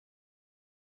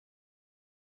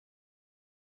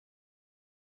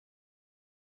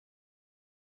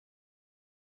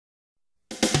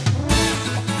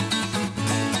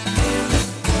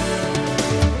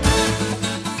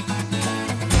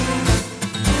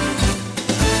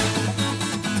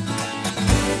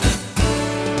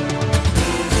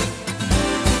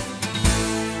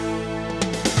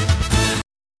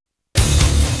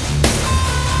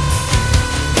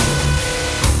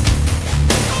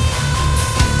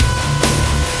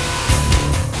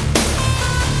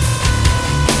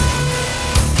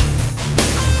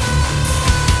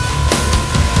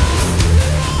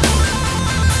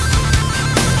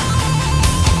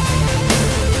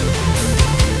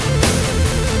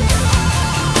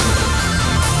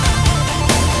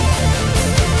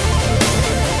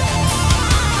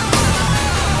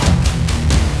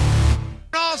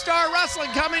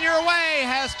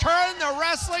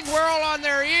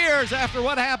cares after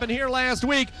what happened here last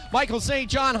week? Michael St.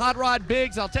 John, Hot Rod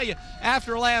Biggs, I'll tell you,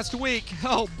 after last week,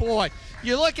 oh boy.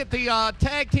 You look at the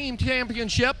tag team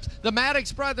championship, the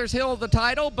Maddox brothers held the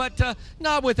title, but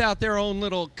not without their own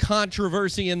little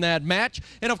controversy in that match.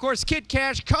 And of course, Kid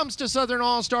Cash comes to Southern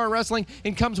All-Star Wrestling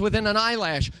and comes within an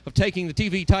eyelash of taking the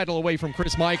TV title away from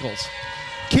Chris Michaels.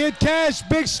 Kid Cash,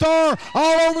 big star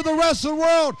all over the wrestling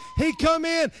world. He come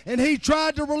in and he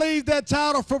tried to relieve that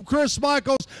title from Chris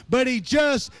Michaels, but he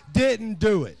just didn't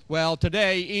do it. Well,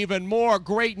 today, even more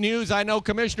great news. I know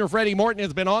Commissioner Freddie Morton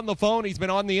has been on the phone. He's been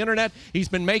on the internet. He's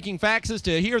been making faxes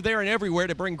to here, there, and everywhere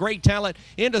to bring great talent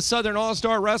into Southern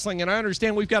All-Star Wrestling. And I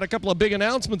understand we've got a couple of big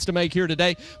announcements to make here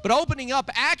today. But opening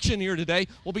up action here today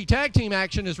will be tag team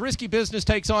action as Risky Business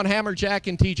takes on Hammerjack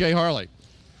and TJ Harley.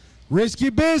 Risky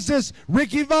Business,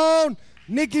 Ricky Vaughn,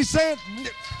 Nikki Sant.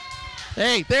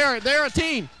 Hey, they're a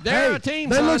team. They're a team,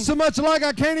 They son. look so much alike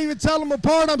I can't even tell them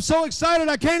apart. I'm so excited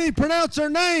I can't even pronounce their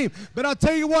name. But I'll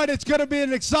tell you what, it's going to be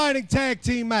an exciting tag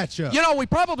team matchup. You know, we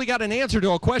probably got an answer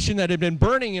to a question that had been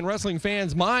burning in wrestling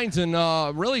fans' minds and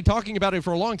really talking about it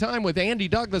for a long time with Andy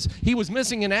Douglas. He was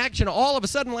missing in action. All of a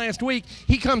sudden last week,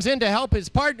 he comes in to help his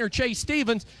partner, Chase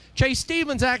Stevens. Chase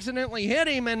Stevens accidentally hit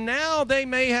him, and now they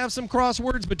may have some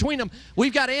crosswords between them.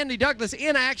 We've got Andy Douglas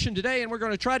in action today, and we're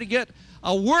going to try to get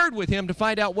a word with him to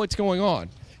find out what's going on.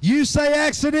 You say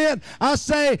accident, I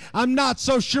say I'm not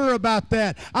so sure about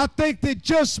that. I think that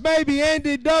just maybe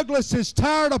Andy Douglas is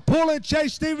tired of pulling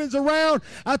Chase Stevens around.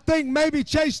 I think maybe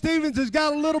Chase Stevens has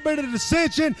got a little bit of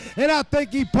dissension, and I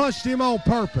think he punched him on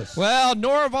purpose. Well,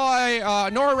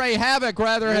 Norray Havoc,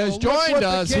 has joined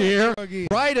us here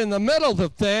right in the middle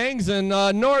of things. And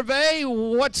Norvay,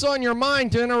 what's on your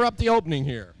mind to interrupt the opening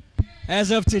here?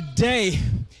 As of today,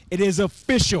 it is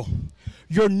official.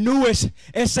 Your newest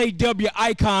SAW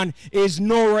icon is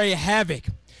Norray Havoc.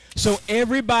 So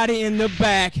everybody in the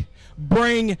back,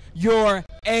 bring your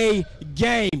A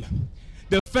game.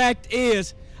 The fact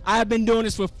is, I've been doing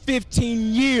this for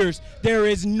 15 years. There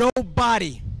is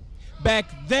nobody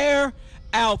back there,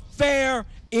 out there,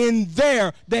 in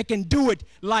there that can do it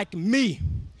like me.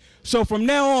 So from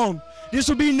now on, this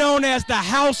will be known as the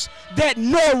house that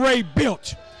Norray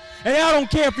built. And I don't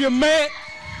care if you're mad.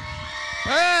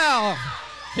 Well,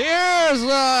 here's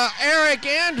Eric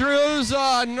Andrews,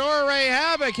 Norray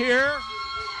Havoc here.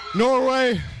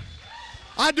 Norway,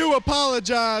 I do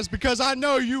apologize because I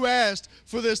know you asked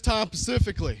for this time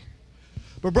specifically.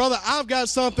 But brother, I've got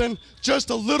something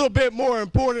just a little bit more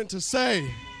important to say.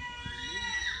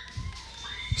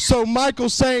 So Michael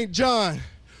St. John,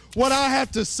 what I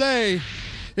have to say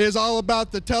is all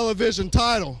about the television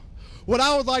title. What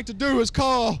I would like to do is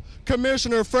call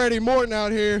Commissioner Freddie Morton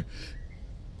out here.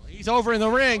 He's over in the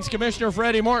rings, Commissioner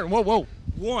Freddie Morton. Whoa, whoa.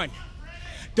 One,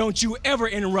 don't you ever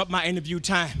interrupt my interview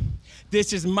time.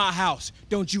 This is my house.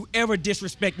 Don't you ever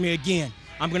disrespect me again.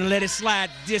 I'm going to let it slide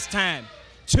this time.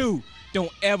 Two,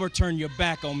 don't ever turn your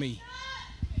back on me.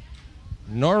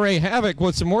 Norray Havoc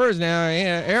with some words now.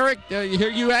 Eric,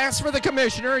 you asked for the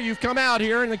commissioner. You've come out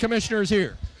here, and the commissioner's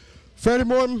here. Freddie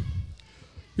Morton,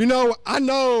 you know, I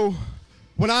know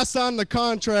when I signed the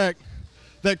contract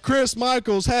that Chris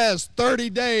Michaels has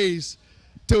 30 days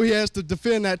till he has to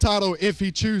defend that title if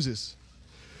he chooses.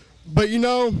 But you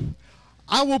know,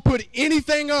 I will put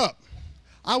anything up.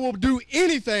 I will do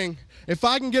anything if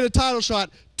I can get a title shot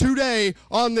today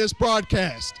on this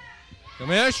broadcast.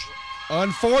 Commish?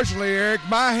 Unfortunately, Eric,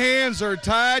 my hands are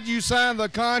tied. You signed the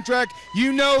contract.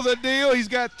 You know the deal. He's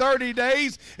got 30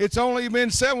 days. It's only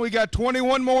been 7. We got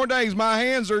 21 more days. My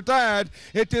hands are tied.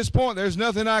 At this point, there's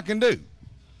nothing I can do.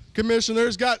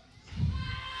 Commissioner's got...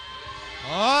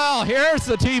 Oh, here's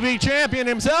the TV champion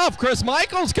himself, Chris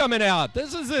Michaels, coming out.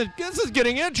 This is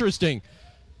getting interesting.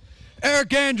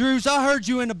 Eric Andrews, I heard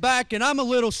you in the back, and I'm a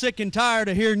little sick and tired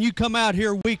of hearing you come out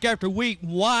here week after week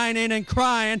whining and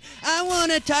crying, I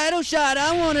want a title shot,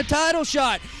 I want a title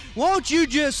shot. Won't you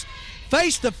just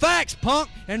face the facts, punk,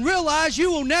 and realize you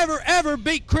will never, ever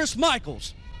beat Chris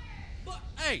Michaels? But,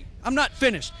 hey, I'm not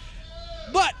finished.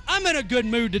 But I'm in a good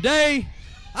mood today.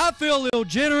 I feel a little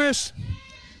generous.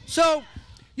 So,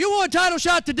 you want a title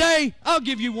shot today? I'll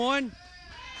give you one.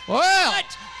 Well.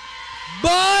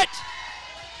 But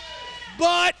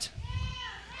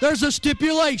there's a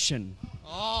stipulation.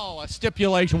 Oh, a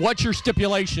stipulation. What's your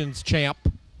stipulations, champ?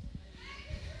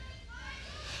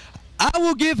 I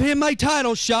will give him a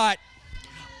title shot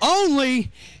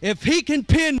only if he can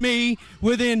pin me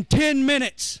within 10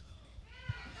 minutes.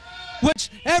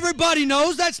 Which everybody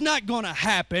knows that's not going to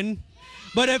happen.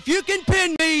 But if you can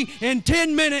pin me in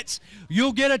 10 minutes,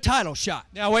 you'll get a title shot.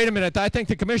 Now, wait a minute. I think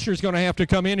the commissioner's going to have to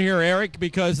come in here, Eric,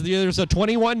 because there's a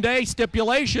 21-day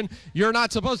stipulation. You're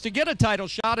not supposed to get a title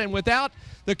shot, and without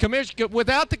the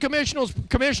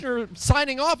commissioner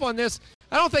signing off on this,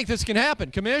 I don't think this can happen.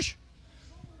 Commish?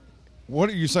 What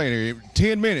are you saying here?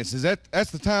 10 minutes.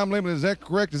 That's the time limit? Is that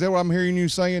correct? Is that what I'm hearing you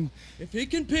saying? If he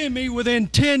can pin me within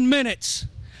 10 minutes,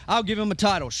 I'll give him a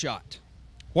title shot.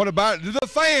 What about it? The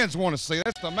fans want to see it.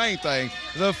 That's the main thing.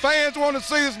 The fans want to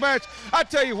see this match. I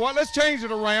tell you what, let's change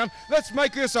it around. Let's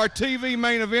make this our TV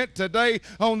main event today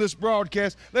on this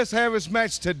broadcast. Let's have this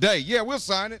match today. Yeah, we'll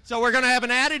sign it. So we're going to have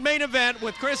an added main event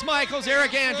with Chris Michaels,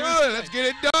 Eric Andrews. Good, let's get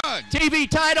it done. TV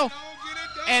title.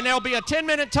 And there'll be a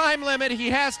 10-minute time limit.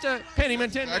 He has to pin him in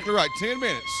 10 minutes. Exactly right, 10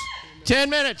 minutes. 10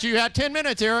 minutes. You had 10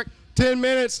 minutes, Eric. 10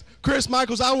 minutes. Chris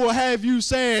Michaels, I will have you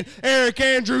saying Eric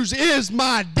Andrews is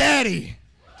my daddy.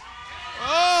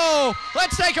 Oh,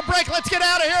 let's take a break. Let's get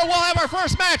out of here. We'll have our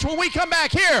first match when we come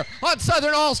back here on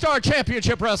Southern All-Star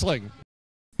Championship Wrestling.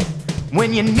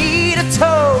 When you need a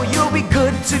tow, you'll be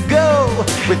good to go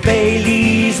with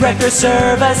Bailey's Wrecker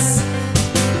Service.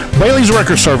 Bailey's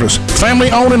Wrecker Service, family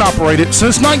owned and operated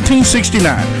since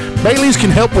 1969. Bailey's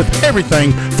can help with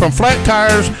everything from flat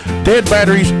tires, dead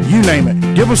batteries, you name it.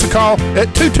 Give us a call at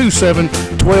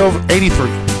 227-1283.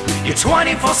 Your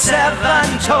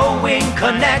 24/7 towing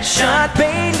connection.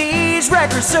 Bailey's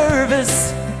Wrecker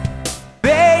Service.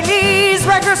 Bailey's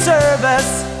Wrecker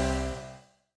Service.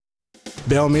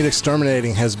 Bell Meat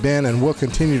Exterminating has been and will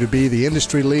continue to be the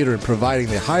industry leader in providing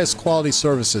the highest quality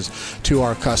services to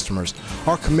our customers.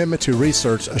 Our commitment to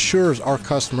research assures our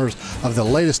customers of the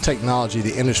latest technology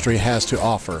the industry has to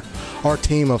offer. Our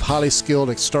team of highly skilled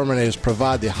exterminators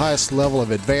provide the highest level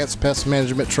of advanced pest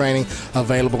management training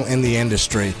available in the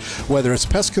industry. Whether it's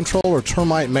pest control or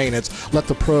termite maintenance, let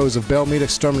the pros of Bell Meat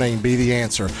Exterminating be the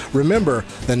answer. Remember,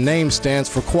 the name stands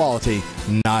for quality,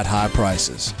 not high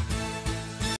prices.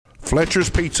 Fletcher's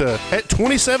Pizza at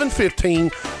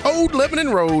 2715 Old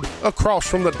Lebanon Road, across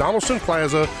from the Donaldson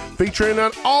Plaza, featuring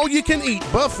an all-you-can-eat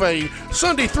buffet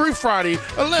Sunday through Friday,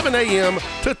 11 a.m.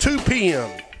 to 2 p.m.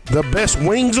 The best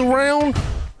wings around,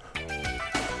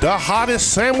 the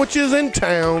hottest sandwiches in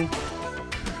town,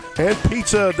 and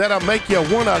pizza that'll make you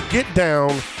want to get down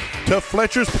to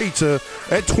Fletcher's Pizza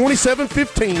at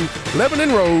 2715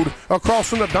 Lebanon Road, across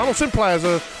from the Donaldson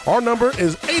Plaza. Our number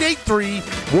is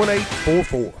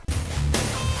 883-1844.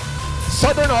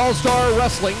 Southern All-Star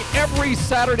Wrestling every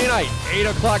Saturday night, 8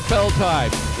 o'clock bell time.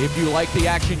 If you like the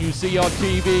action you see on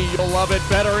TV, you'll love it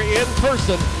better in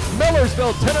person.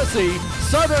 Millersville, Tennessee,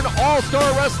 Southern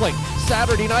All-Star Wrestling,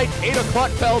 Saturday night, 8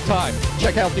 o'clock bell time.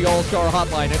 Check out the All-Star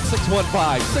hotline at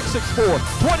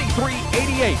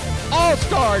 615-664-2388.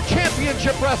 All-Star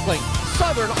Championship Wrestling,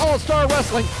 Southern All-Star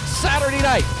Wrestling, Saturday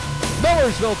night.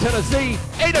 Millersville, Tennessee,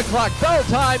 8 o'clock bell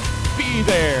time. Be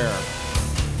there.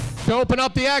 To open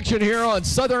up the action here on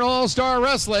Southern All-Star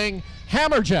Wrestling,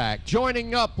 Hammerjack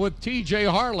joining up with TJ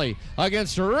Harley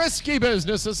against Risky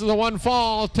Business. This is a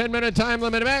one-fall, 10-minute time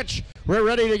limit match. We're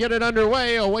ready to get it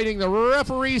underway, awaiting the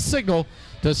referee's signal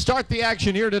to start the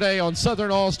action here today on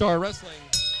Southern All-Star Wrestling.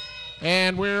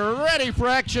 And we're ready for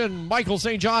action. Michael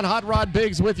St. John, Hot Rod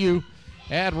Biggs with you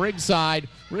at ringside.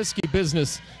 Risky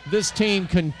Business. This team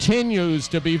continues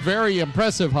to be very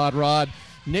impressive, Hot Rod.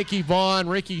 Nikki Vaughn,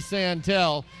 Ricky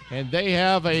Santel, and they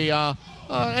have an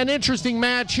interesting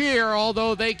match here,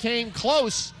 although they came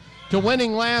close to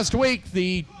winning last week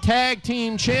the Tag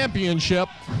Team Championship.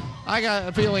 I got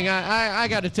a feeling, I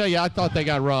got to tell you, I thought they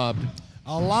got robbed.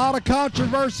 A lot of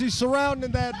controversy surrounding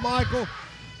that, Michael.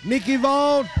 Nikki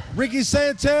Vaughn, Ricky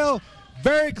Santel,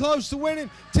 very close to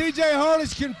winning. TJ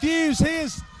Harley's confused. He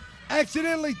has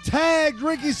accidentally tagged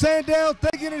Ricky Santel,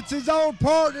 thinking it's his own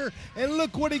partner, and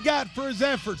look what he got for his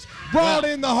efforts. Brought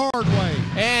in the hard way.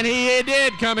 And he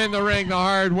did come in the ring the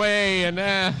hard way, and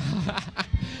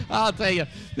I'll tell you,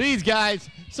 these guys,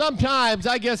 sometimes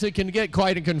I guess it can get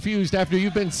quite confused after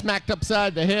you've been smacked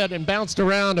upside the head and bounced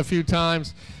around a few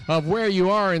times of where you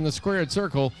are in the squared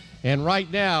circle. And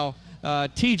right now,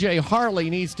 TJ Harley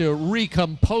needs to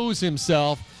recompose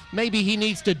himself. Maybe he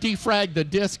needs to defrag the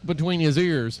disc between his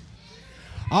ears.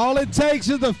 All it takes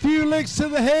is a few licks to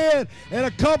the head and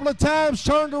a couple of times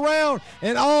turned around,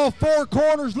 and all four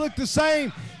corners look the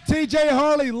same. TJ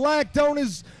Harley lacked on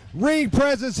his ring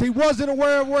presence. He wasn't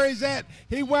aware of where he's at.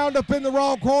 He wound up in the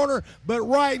wrong corner, but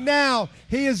right now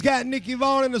he has got Nikki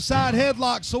Vaughn in the side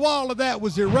headlock, so all of that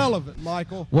was irrelevant,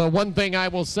 Michael. Well, one thing I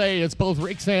will say is both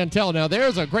Rick Santel, now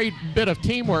there's a great bit of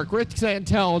teamwork. Rick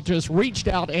Santel just reached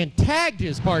out and tagged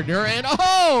his partner, and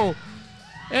oh!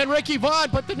 And Ricky Vaughn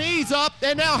put the knees up,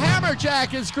 and now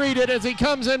Hammerjack is greeted as he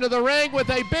comes into the ring with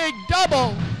a big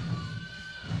double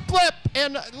flip.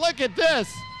 And look at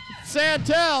this.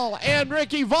 Santel and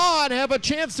Ricky Vaughn have a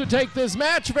chance to take this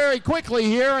match very quickly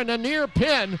here, and a near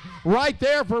pin right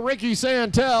there for Ricky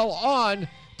Santel on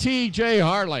T.J.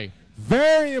 Harley.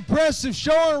 Very impressive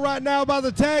showing right now by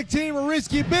the tag team of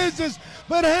Risky Business,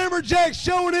 but Hammerjack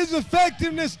showing his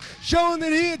effectiveness, showing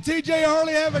that he and T.J.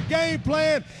 Harley have a game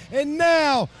plan, and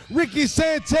now Ricky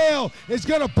Santel is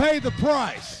going to pay the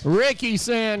price. Ricky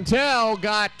Santel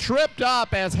got tripped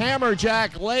up as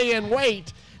Hammerjack lay in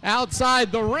wait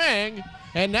outside the ring,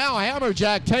 and now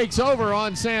Hammerjack takes over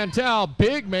on Santel.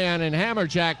 Big man and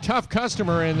Hammerjack, tough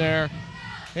customer in there.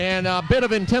 And a bit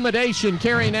of intimidation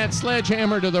carrying that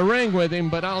sledgehammer to the ring with him.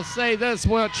 But I'll say this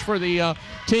much for the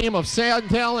team of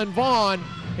Santel and Vaughn.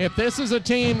 If this is a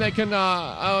team that can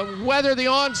weather the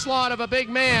onslaught of a big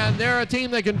man, they're a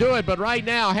team that can do it. But right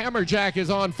now, Hammerjack is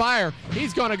on fire.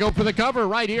 He's going to go for the cover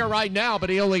right here, right now, but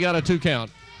he only got a 2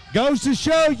 count. Goes to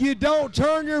show you don't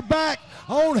turn your back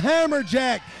on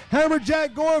Hammerjack.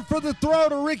 Hammerjack going for the throw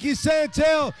to Ricky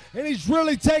Santel, and he's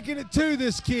really taking it to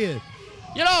this kid.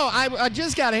 You know, I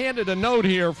just got handed a note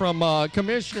here from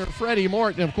Commissioner Freddie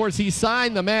Morton. Of course, he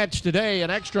signed the match today, an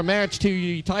extra match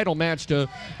to title match to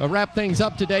wrap things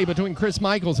up today between Chris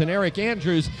Michaels and Eric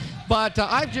Andrews. But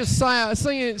I've just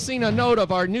seen a note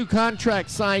of our new contract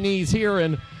signees here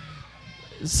in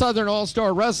Southern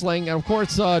All-Star Wrestling. And of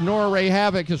course, Nora Ray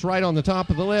Havoc is right on the top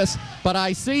of the list. But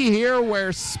I see here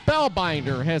where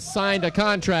Spellbinder has signed a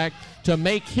contract to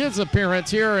make his appearance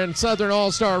here in Southern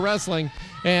All-Star Wrestling.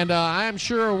 And I'm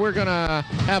sure we're going to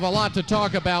have a lot to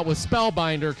talk about with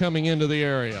Spellbinder coming into the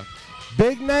area.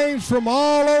 Big names from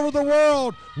all over the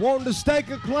world wanting to stake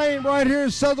a claim right here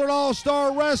in Southern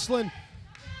All-Star Wrestling.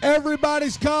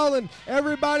 Everybody's calling.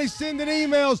 Everybody's sending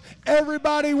emails.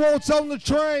 Everybody wants on the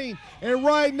train. And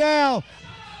right now,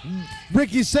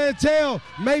 Ricky Santel,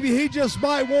 maybe he just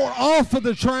might want off of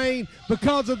the train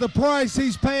because of the price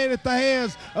he's paying at the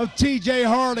hands of T.J.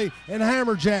 Harley and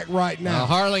Hammerjack right now.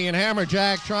 Harley and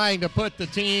Hammerjack trying to put the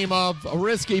team of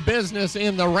Risky Business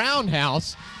in the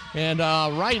roundhouse. And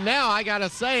right now, I got to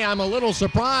say, I'm a little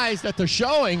surprised at the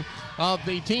showing of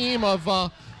the team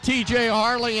of T.J.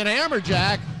 Harley and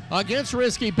Hammerjack against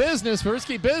Risky Business.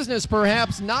 Risky Business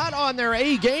perhaps not on their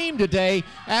A game today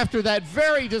after that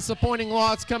very disappointing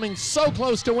loss, coming so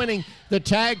close to winning the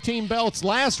tag team belts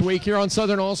last week here on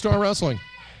Southern All-Star Wrestling.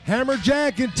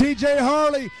 Hammerjack and T.J.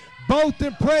 Harley, both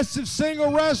impressive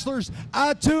single wrestlers.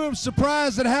 I too am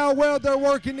surprised at how well they're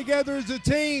working together as a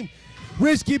team.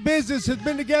 Risky Business has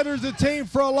been together as a team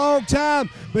for a long time,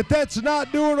 but that's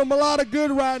not doing them a lot of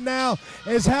good right now,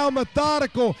 as how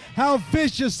methodical, how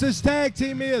vicious this tag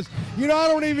team is. You know, I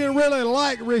don't even really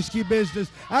like Risky Business.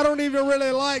 I don't even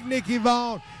really like Nicky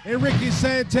Vaughn and Ricky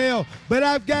Santel, but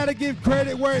I've got to give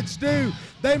credit where it's due.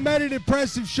 They made an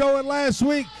impressive showing last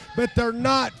week, but they're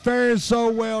not faring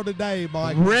so well today,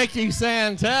 Mike. Ricky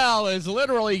Santel is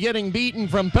literally getting beaten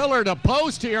from pillar to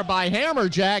post here by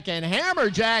Hammerjack, and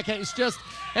Hammerjack is just,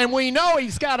 and we know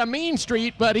he's got a mean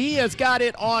streak, but he has got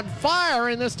it on fire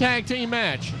in this tag team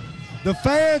match. The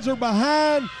fans are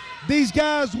behind these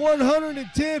guys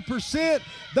 110%.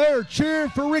 They're cheering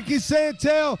for Ricky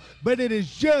Santel, but it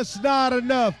is just not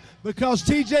enough, because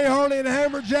T.J. Harley and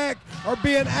Hammerjack are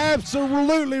being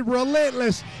absolutely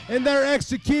relentless in their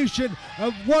execution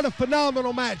of what a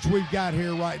phenomenal match we've got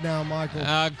here right now, Michael.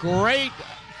 A great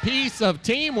piece of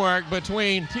teamwork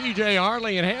between T.J.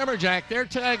 Harley and Hammerjack. They're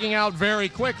tagging out very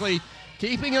quickly,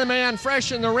 keeping a man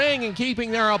fresh in the ring and keeping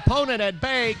their opponent at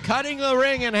bay, cutting the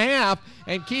ring in half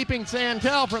and keeping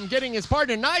Santel from getting his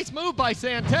partner. Nice move by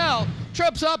Santel.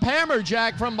 Trips up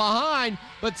Hammerjack from behind,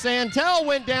 but Santel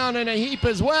went down in a heap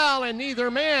as well, and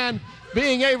neither man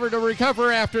being able to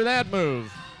recover after that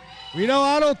move. You know,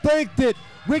 I don't think that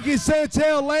Ricky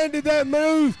Santel landed that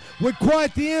move with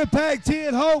quite the impact he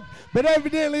had hoped, but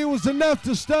evidently it was enough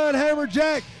to stun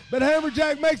Hammerjack. But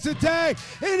Hammerjack makes a tag,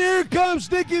 and here comes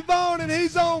Nicky Vaughn, and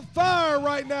he's on fire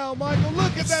right now, Michael.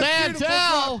 Look at that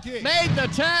Santel beautiful drop kick. made the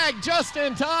tag just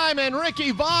in time, and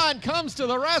Ricky Vaughn comes to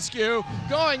the rescue,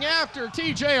 going after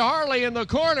T.J. Harley in the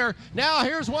corner. Now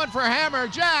here's one for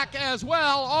Hammerjack as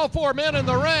well. All 4 men in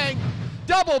the ring.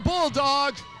 Double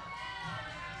bulldog.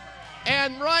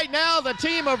 And right now the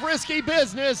team of Risky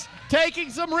Business taking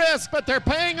some risks, but they're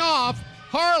paying off.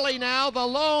 Harley now, the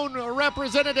lone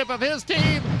representative of his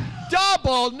team.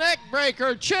 Double neck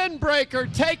breaker, chin breaker,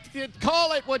 take it,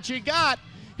 call it what you got.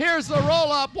 Here's the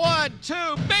roll up, 1, 2,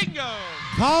 bingo.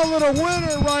 Call it a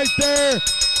winner right there.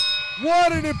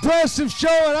 What an impressive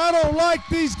showing. I don't like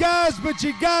these guys, but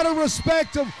you gotta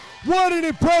respect them. What an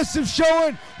impressive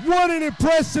showing. What an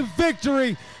impressive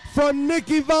victory from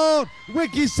Nicky Vaughn,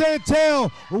 Ricky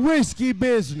Santel, Risky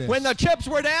Business. When the chips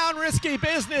were down, Risky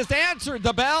Business answered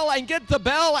the bell and get the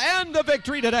bell and the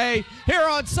victory today here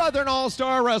on Southern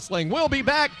All-Star Wrestling. We'll be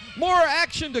back. More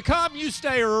action to come. You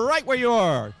stay right where you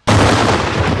are.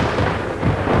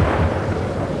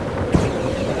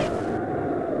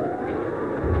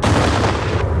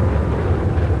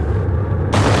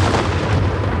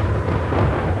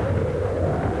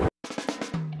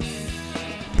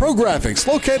 ProGraphics,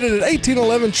 located at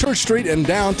 1811 Church Street in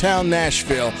downtown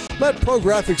Nashville. Let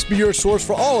ProGraphics be your source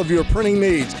for all of your printing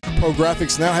needs.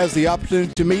 ProGraphics now has the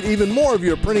opportunity to meet even more of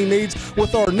your printing needs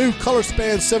with our new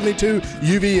ColorSpan 72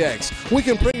 UVX. We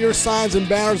can print your signs and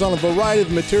banners on a variety of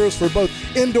materials for both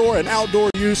indoor and outdoor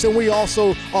use, and we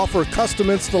also offer custom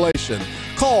installation.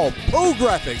 Call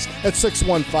ProGraphics at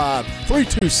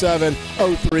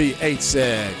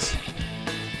 615-327-0386.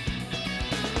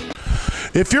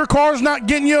 If your car's not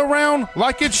getting you around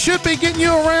like it should be getting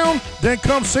you around, then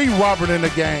come see Robert and the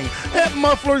gang at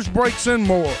Mufflers, Brakes, and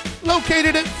More,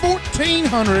 located at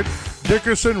 1400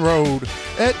 Dickerson Road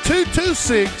at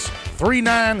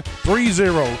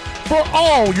 226-3930. For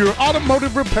all your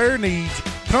automotive repair needs,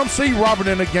 come see Robert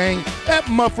and the gang at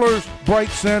Mufflers,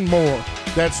 Brakes, and More.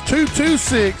 That's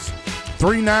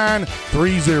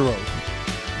 226-3930.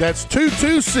 That's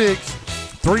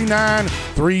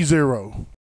 226-3930.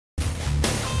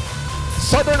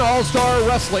 Southern All-Star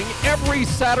Wrestling every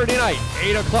Saturday night,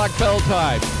 8 o'clock bell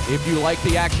time. If you like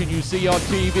the action you see on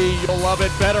TV, you'll love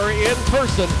it better in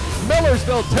person.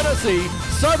 Millersville, Tennessee,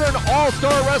 Southern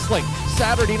All-Star Wrestling,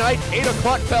 Saturday night, 8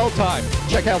 o'clock bell time.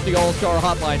 Check out the All-Star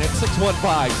hotline at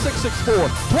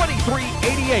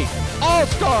 615-664-2388.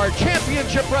 All-Star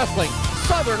Championship Wrestling,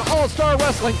 Southern All-Star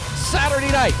Wrestling,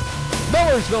 Saturday night.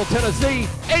 Millersville, Tennessee,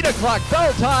 8 o'clock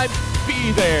bell time.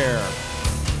 Be there.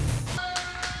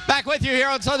 Back with you here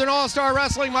on Southern All-Star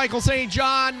Wrestling. Michael St.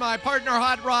 John, my partner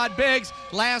Hot Rod Biggs.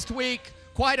 Last week,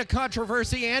 quite a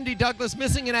controversy. Andy Douglas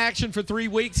missing in action for 3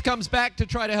 weeks, comes back to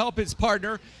try to help his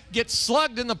partner, gets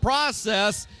slugged in the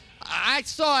process. I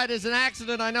saw it as an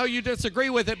accident. I know you disagree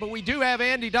with it, but we do have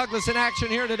Andy Douglas in action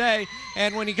here today.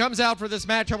 And when he comes out for this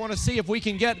match, I want to see if we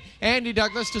can get Andy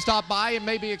Douglas to stop by and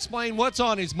maybe explain what's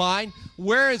on his mind,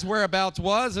 where his whereabouts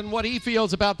was, and what he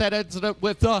feels about that incident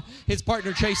with his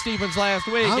partner Chase Stevens last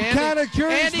week. I'm kind of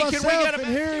curious Andy, myself,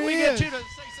 can we get you to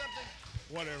say something?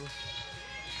 Whatever.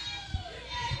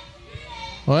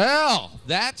 Well,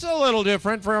 that's a little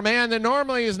different for a man that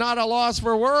normally is not a loss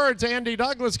for words. Andy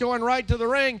Douglas going right to the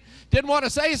ring. Didn't want to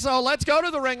say so. Let's go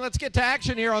to the ring. Let's get to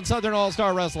action here on Southern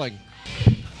All-Star Wrestling.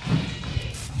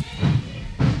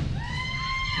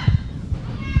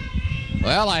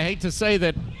 Well, I hate to say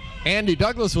that Andy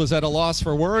Douglas was at a loss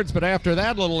for words, but after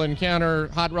that little encounter,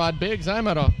 Hot Rod Biggs, I'm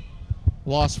at a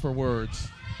loss for words.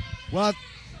 Well,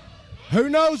 who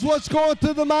knows what's going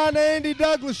through the mind of Andy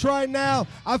Douglas right now.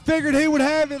 I figured he would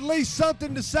have at least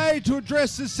something to say to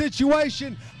address this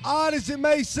situation, odd as it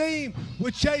may seem,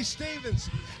 with Chase Stevens.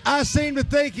 I seem to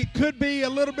think it could be a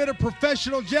little bit of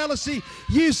professional jealousy.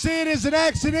 You see it as an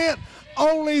accident.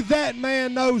 Only that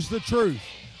man knows the truth.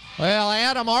 Well,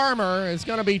 Adam Armour is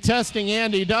going to be testing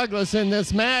Andy Douglas in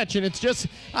this match, and it's just,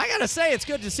 I got to say, it's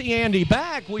good to see Andy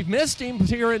back. We've missed him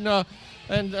here in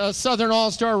Southern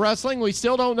All-Star Wrestling. We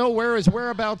still don't know where his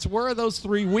whereabouts were those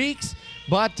 3 weeks,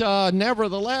 but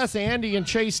nevertheless, Andy and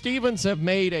Chase Stevens have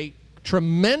made a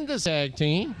tremendous tag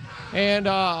team, and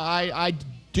I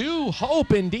do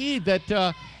hope indeed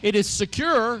that it is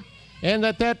secure and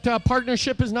that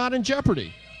partnership is not in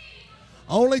jeopardy.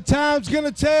 Only time's going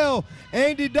to tell.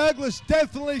 Andy Douglas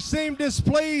definitely seemed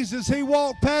displeased as he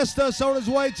walked past us on his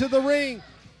way to the ring.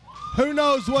 Who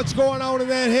knows what's going on in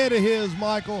that head of his,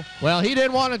 Michael? Well, he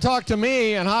didn't want to talk to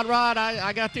me, and Hot Rod,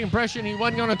 I got the impression he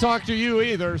wasn't going to talk to you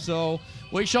either, so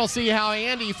we shall see how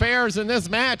Andy fares in this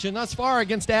match, and thus far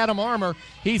against Adam Armour,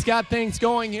 he's got things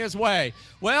going his way.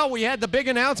 Well, we had the big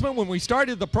announcement when we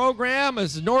started the program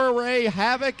as Norway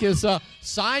Havoc has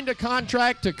signed a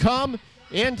contract to come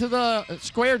into the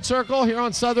squared circle here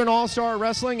on Southern All-Star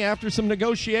Wrestling after some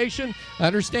negotiation. I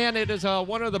understand it is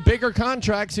one of the bigger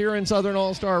contracts here in Southern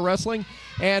All-Star Wrestling,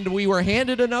 and we were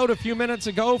handed a note a few minutes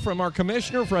ago from our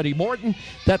commissioner, Freddie Morton,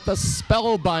 that the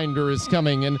Spellbinder is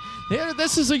coming, and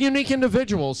this is a unique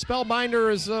individual.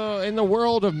 Spellbinder is in the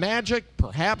world of magic.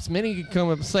 Perhaps many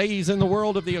can say he's in the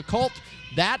world of the occult.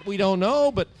 That we don't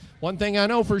know, but one thing I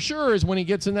know for sure is when he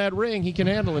gets in that ring, he can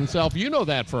handle himself. You know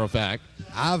that for a fact.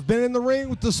 I've been in the ring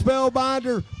with the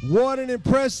Spellbinder. What an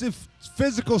impressive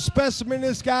physical specimen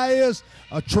this guy is.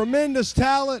 A tremendous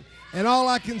talent. And all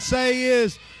I can say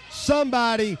is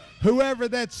somebody whoever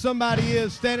that somebody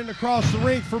is standing across the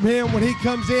ring from him when he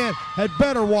comes in had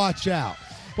better watch out.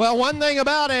 Well, one thing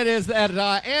about it is that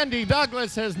Andy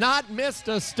Douglas has not missed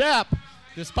a step.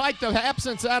 Despite the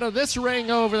absence out of this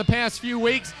ring over the past few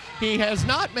weeks, he has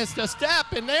not missed a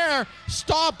step, and they're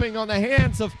stomping on the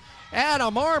hands of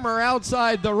Adam Armour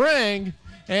outside the ring.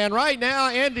 And right now,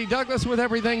 Andy Douglas with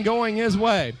everything going his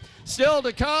way. Still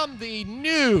to come, the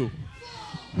new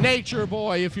Nature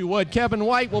Boy, if you would. Kevin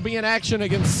White will be in action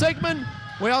against Sigmund.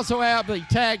 We also have the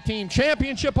Tag Team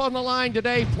Championship on the line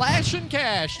today. Flash and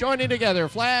Cash joining together.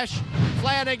 Flash,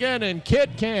 Flanagan, and Kid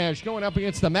Cash going up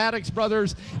against the Maddox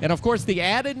brothers. And, of course, the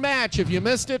added match, if you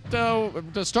missed it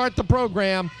to start the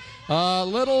program,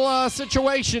 little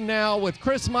situation now with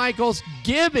Chris Michaels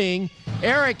giving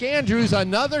Eric Andrews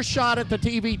another shot at the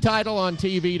TV title on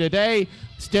TV today.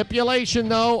 Stipulation,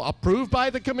 though, approved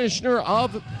by the commissioner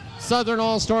of Southern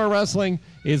All-Star Wrestling,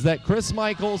 is that Chris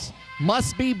Michaels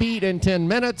must be beat in 10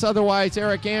 minutes. Otherwise,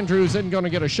 Eric Andrews isn't going to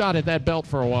get a shot at that belt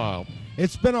for a while.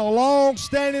 It's been a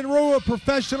long-standing rule of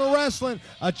professional wrestling.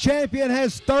 A champion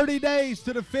has 30 days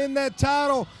to defend that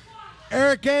title.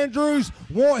 Eric Andrews,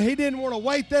 he didn't want to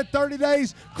wait that 30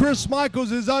 days. Chris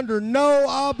Michaels is under no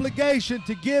obligation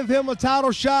to give him a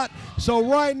title shot. So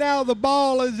right now the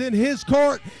ball is in his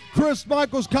court. Chris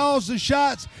Michaels calls the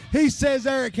shots. He says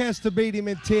Eric has to beat him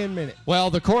in 10 minutes. Well,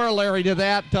 the corollary to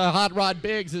that, Hot Rod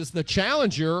Biggs, is the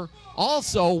challenger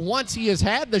also, once he has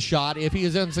had the shot, if he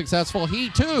is unsuccessful, he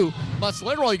too must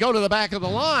literally go to the back of the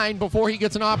line before he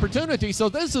gets an opportunity. So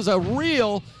this is a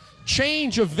real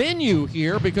change of venue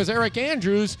here, because Eric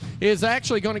Andrews is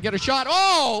actually going to get a shot.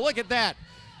 Oh, look at that.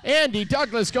 Andy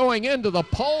Douglas going into the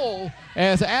pole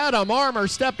as Adam Armour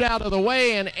stepped out of the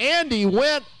way, and Andy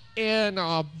went in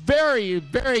a very,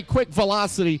 very quick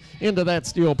velocity into that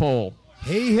steel pole.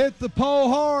 He hit the pole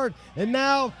hard, and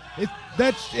now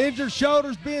that injured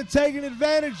shoulder's being taken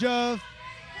advantage of.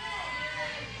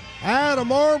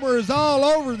 Adam Armour is all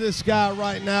over this guy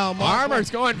right now, Michael.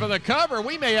 Armour's going for the cover.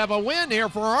 We may have a win here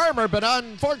for Armour, but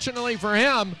unfortunately for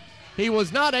him, he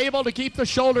was not able to keep the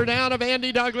shoulder down of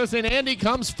Andy Douglas, and Andy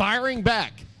comes firing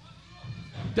back.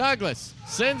 Douglas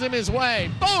sends him his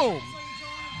way. Boom!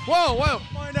 Whoa, whoa.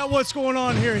 Find out what's going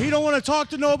on here. He don't want to talk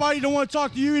to nobody. He don't want to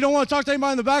talk to you. He don't want to talk to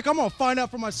anybody in the back. I'm going to find out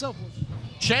for myself.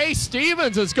 Chase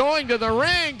Stevens is going to the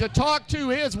ring to talk to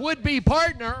his would-be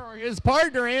partner, or his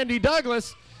partner, Andy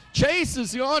Douglas. Chase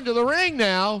is gone to the ring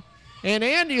now, and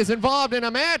Andy is involved in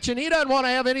a match, and he doesn't want to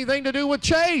have anything to do with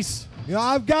Chase. You know,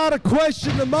 I've got to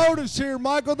question the motives here,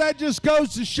 Michael. That just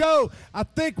goes to show, I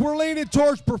think we're leaning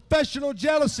towards professional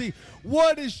jealousy.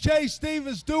 What is Chase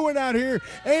Stevens doing out here?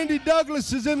 Andy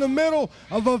Douglas is in the middle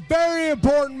of a very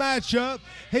important matchup.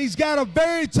 He's got a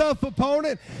very tough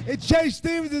opponent, and Chase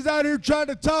Stevens is out here trying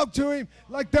to talk to him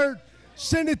like they're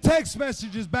sending text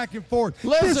messages back and forth.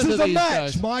 Listen this is to a these match,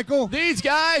 guys. Michael. These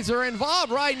guys are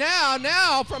involved right now.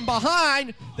 Now from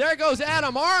behind, there goes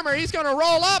Adam Armour. He's going to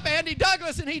roll up Andy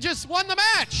Douglas, and he just won the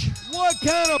match. What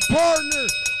kind of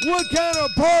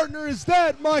partner is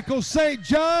that, Michael St.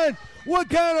 John?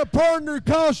 What kind of partner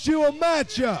cost you a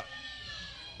matchup?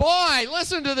 Boy,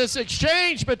 listen to this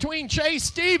exchange between Chase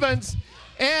Stevens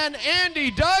and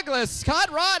Andy Douglas. Hot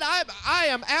Rod, I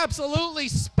am absolutely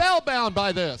spellbound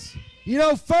by this. You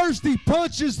know, first he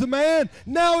punches the man,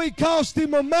 now he cost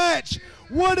him a match.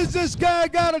 What does this guy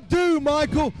got to do,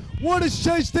 Michael? What does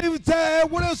Chase Stevens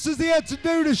have? What else does he have to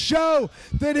do to show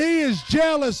that he is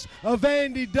jealous of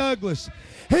Andy Douglas?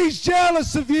 He's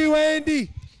jealous of you,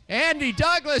 Andy. Andy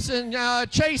Douglas and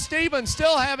Chase Stevens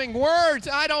still having words.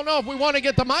 I don't know if we want to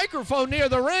get the microphone near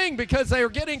the ring because they are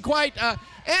getting quite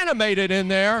animated in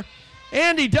there.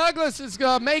 Andy Douglas is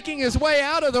making his way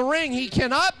out of the ring. He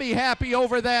cannot be happy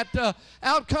over that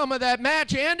outcome of that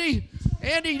match. Andy,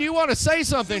 do you want to say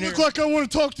something here? Look like I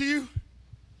want to talk to you.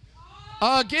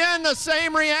 Again, the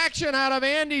same reaction out of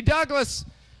Andy Douglas.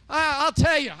 I'll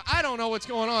tell you, I don't know what's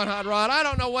going on, Hot Rod. I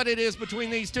don't know what it is between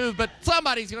these two, but they're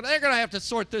going to have to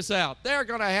sort this out. They're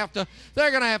going to have to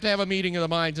have a meeting of the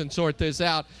minds and sort this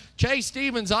out. Chase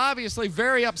Stevens obviously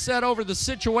very upset over the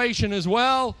situation as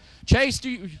well. Chase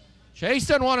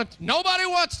doesn't want to. Nobody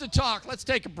wants to talk. Let's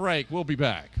take a break. We'll be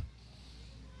back.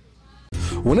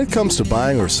 When it comes to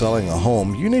buying or selling a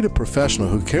home, you need a professional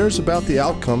who cares about the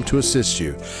outcome to assist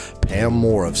you. Pam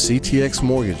Moore of CTX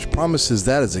Mortgage promises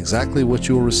that is exactly what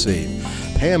you will receive.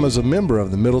 Pam is a member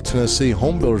of the Middle Tennessee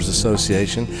Home Builders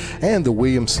Association and the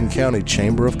Williamson County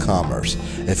Chamber of Commerce.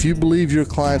 If you believe your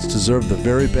clients deserve the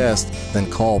very best, then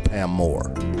call Pam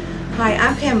Moore. Hi,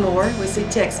 I'm Pam Moore with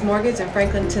CTX Mortgage in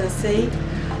Franklin, Tennessee.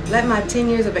 Let my 10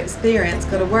 years of experience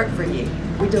go to work for you.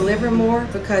 We deliver more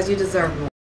because you deserve more.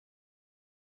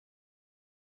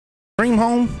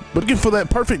 home, but looking for that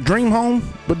perfect dream home,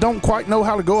 but don't quite know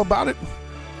how to go about it?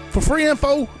 For free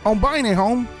info on buying a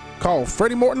home, call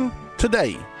Freddie Morton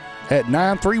today at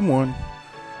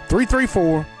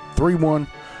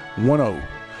 931-334-3110.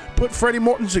 Put Freddie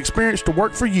Morton's experience to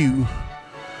work for you.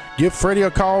 Give Freddie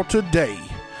a call today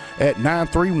at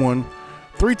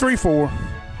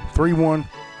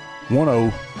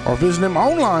 931-334-3110 or visit him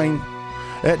online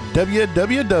at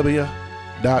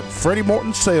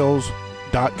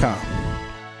www.freddiemortonsales.com.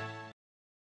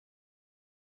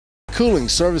 Cooling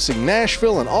servicing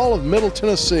Nashville and all of Middle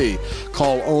Tennessee.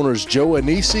 Call owners Joe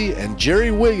Anisi and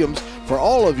Jerry Williams for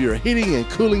all of your heating and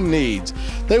cooling needs.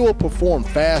 They will perform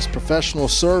fast professional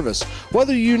service.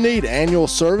 Whether you need annual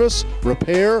service,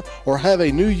 repair, or have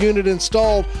a new unit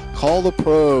installed, call the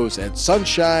pros at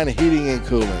Sunshine Heating and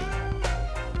Cooling.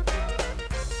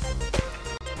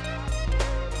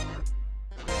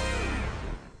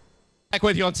 Back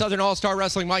with you on Southern All-Star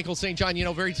Wrestling. Michael St. John. You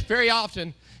know, very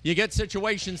often you get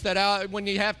situations that when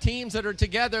you have teams that are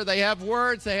together, they have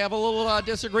words, they have a little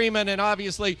disagreement, and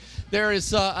obviously there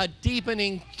is a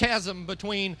deepening chasm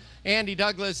between Andy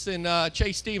Douglas and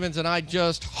Chase Stevens, and I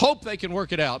just hope they can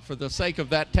work it out for the sake of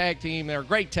that tag team. They're a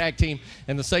great tag team,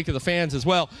 and the sake of the fans as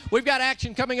well. We've got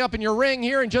action coming up in your ring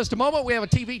here in just a moment. We have a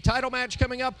TV title match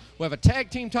coming up. We have a tag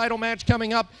team title match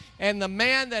coming up, and the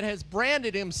man that has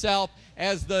branded himself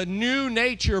as the new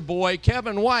Nature Boy,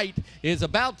 Kevin White, is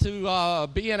about to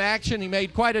be in action. He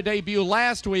made quite a debut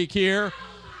last week here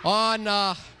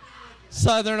on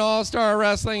Southern All-Star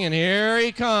Wrestling, and here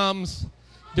he comes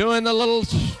doing the little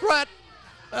strut.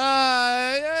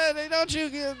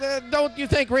 Don't you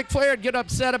think Ric Flair would get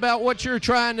upset about what you're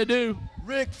trying to do?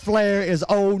 Ric Flair is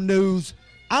old news.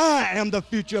 I am the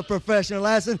future of professional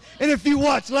wrestling, and if you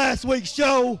watch last week's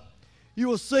show, you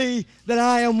will see that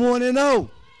I am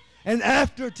 1-0. And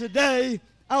after today,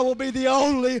 I will be the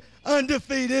only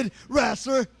undefeated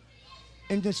wrestler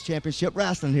in this championship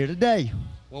wrestling here today.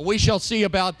 Well, we shall see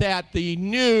about that. The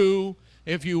new,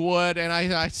 if you would, and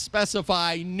I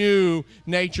specify new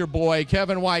Nature Boy,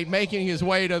 Kevin White, making his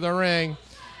way to the ring.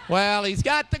 Well, he's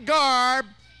got the garb,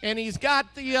 and he's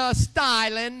got the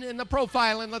styling and the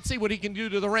profiling. Let's see what he can do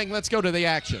to the ring. Let's go to the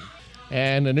action.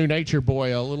 And the new Nature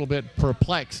Boy a little bit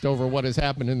perplexed over what has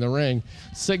happened in the ring.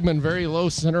 Sigmund, very low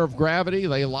center of gravity.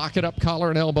 They lock it up, collar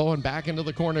and elbow, and back into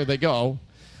the corner they go.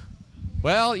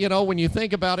 Well, you know, when you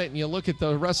think about it and you look at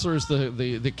the wrestlers,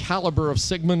 the caliber of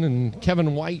Sigmund and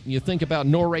Kevin White, and you think about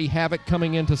Norray Havoc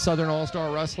coming into Southern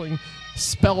All-Star Wrestling,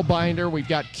 Spellbinder, we've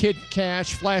got Kid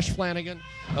Cash, Flash Flanagan,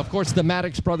 of course the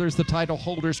Maddox brothers, the title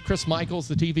holders, Chris Michaels,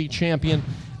 the TV champion.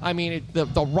 I mean,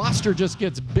 the roster just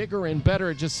gets bigger and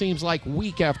better. It just seems like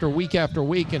week after week after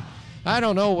week. And I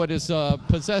don't know what is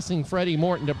possessing Freddie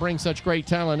Morton to bring such great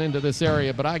talent into this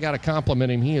area, but I got to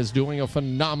compliment him. He is doing a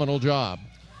phenomenal job.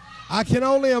 I can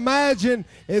only imagine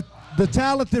if the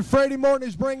talent that Freddie Morton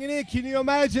is bringing in. Can you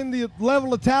imagine the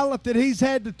level of talent that he's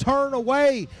had to turn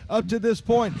away up to this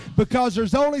point? Because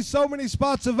there's only so many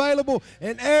spots available,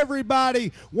 and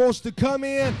everybody wants to come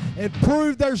in and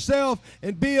prove themselves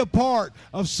and be a part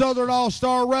of Southern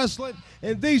All-Star Wrestling.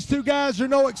 And these two guys are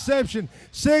no exception.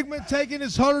 Sigmund taking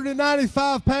his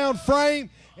 195-pound frame,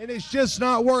 and it's just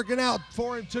not working out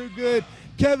for him too good.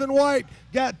 Kevin White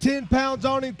got 10 pounds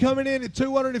on him, coming in at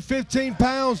 215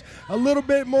 pounds. A little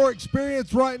bit more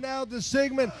experience right now than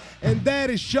Sigmund, and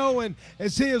that is showing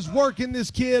as he is working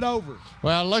this kid over.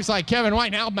 Well, it looks like Kevin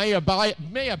White now may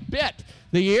have bit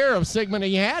the ear of Sigmund.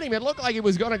 He had him. It looked like he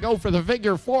was going to go for the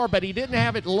figure four, but he didn't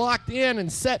have it locked in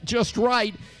and set just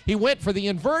right. He went for the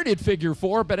inverted figure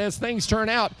four, but as things turn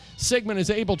out, Sigmund is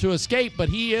able to escape, but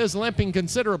he is limping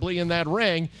considerably in that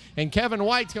ring, and Kevin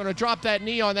White's going to drop that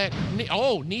knee on that knee.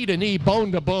 Oh, knee to knee,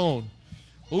 bone to bone.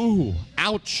 Ooh,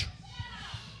 ouch.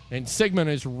 And Sigmund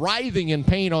is writhing in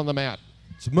pain on the mat.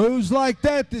 It's moves like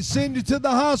that send you to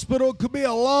the hospital. It could be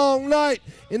a long night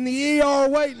in the ER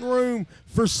waiting room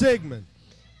for Sigmund.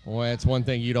 Well, that's one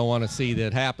thing you don't want to see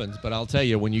that happens, but I'll tell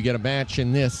you, when you get a match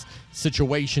in this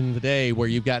situation today where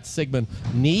you've got Sigmund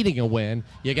needing a win,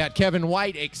 you got Kevin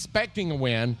White expecting a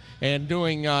win and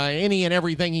doing any and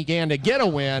everything he can to get a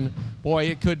win, boy,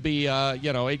 it could be,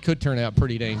 it could turn out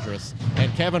pretty dangerous.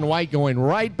 And Kevin White going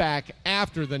right back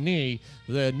after the knee,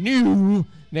 the new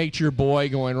Nature Boy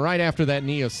going right after that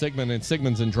knee of Sigmund, and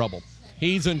Sigmund's in trouble.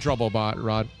 He's in trouble,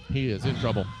 Rod. He is in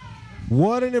trouble.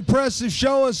 What an impressive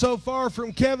showing so far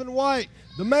from Kevin White.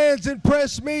 The man's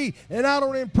impressed me, and I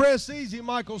don't impress easy,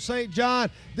 Michael St.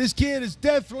 John. This kid is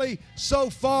definitely, so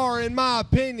far, in my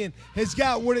opinion, has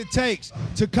got what it takes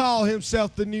to call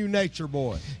himself the new Nature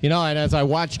Boy. You know, and as I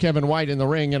watch Kevin White in the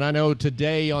ring, and I know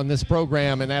today on this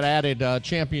program and that added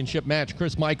championship match,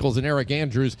 Chris Michaels and Eric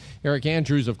Andrews. Eric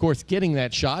Andrews, of course, getting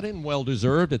that shot, and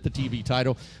well-deserved at the TV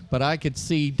title. But I could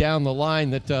see down the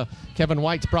line that Kevin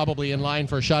White's probably in line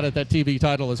for a shot at that TV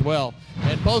title as well.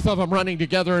 And both of them running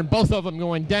together, and both of them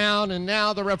going down, and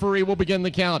now the referee will begin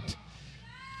the count.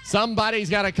 Somebody's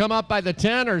got to come up by the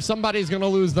 10, or somebody's going to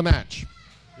lose the match.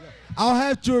 I'll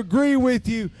have to agree with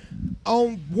you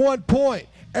on one point.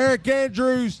 Eric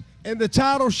Andrews and the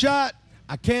title shot,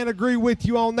 I can't agree with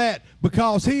you on that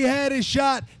because he had his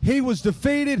shot. He was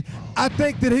defeated. I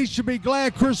think that he should be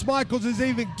glad Chris Michaels is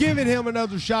even giving him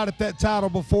another shot at that title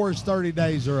before his 30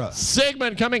 days are up.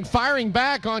 Sigmund firing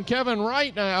back on Kevin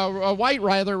White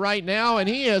right now, and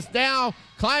he is now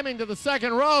climbing to the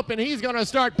second rope, and he's going to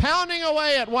start pounding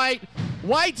away at White.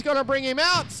 White's going to bring him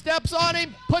out, steps on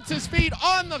him, puts his feet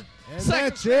on the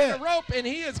second rope, and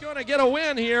he is going to get a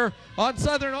win here on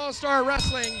Southern All-Star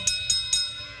Wrestling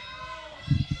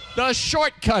the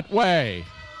shortcut way.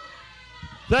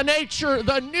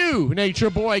 The new Nature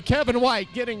Boy, Kevin White,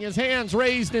 getting his hands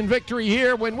raised in victory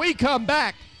here. When we come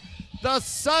back, the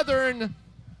Southern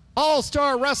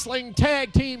All-Star Wrestling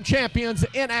Tag Team Champions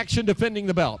in action defending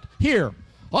the belt here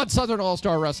on Southern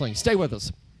All-Star Wrestling. Stay with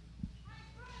us.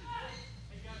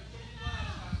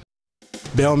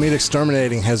 Bell Meat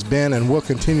Exterminating has been and will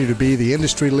continue to be the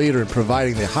industry leader in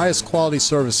providing the highest quality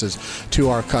services to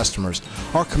our customers.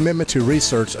 Our commitment to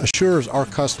research assures our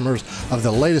customers of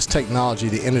the latest technology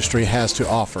the industry has to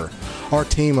offer. Our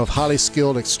team of highly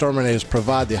skilled exterminators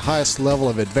provide the highest level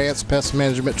of advanced pest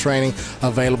management training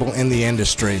available in the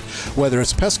industry. Whether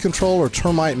it's pest control or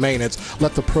termite maintenance,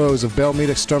 let the pros of Bell Meat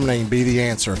Exterminating be the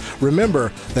answer.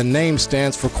 Remember, the name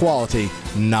stands for quality,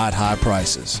 not high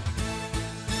prices.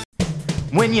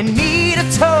 When you need a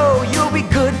tow, you'll be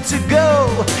good to go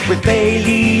with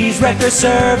Bailey's Wrecker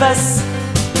Service.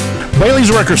 Bailey's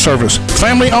Wrecker Service,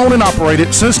 family owned and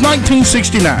operated since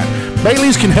 1969.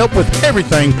 Bailey's can help with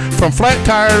everything from flat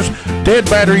tires, dead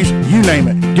batteries, you name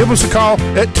it. Give us a call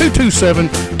at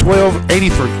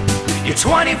 227-1283. Your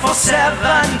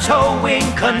 24/7 towing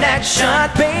connection.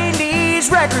 Bailey's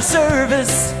Wrecker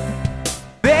Service.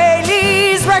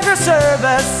 Bailey's Wrecker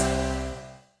Service.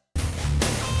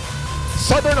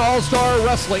 Southern All-Star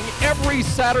Wrestling every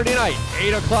Saturday night,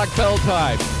 8 o'clock bell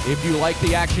time. If you like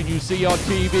the action you see on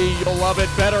TV, you'll love it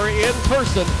better in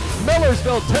person.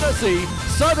 Millersville, Tennessee,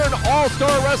 Southern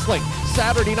All-Star Wrestling,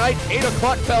 Saturday night, 8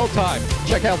 o'clock bell time.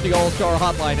 Check out the All-Star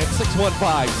hotline at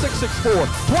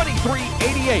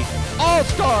 615-664-2388.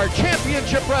 All-Star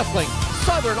Championship Wrestling,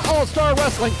 Southern All-Star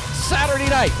Wrestling, Saturday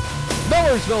night.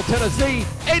 Millersville, Tennessee,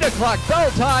 8 o'clock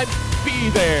bell time. Be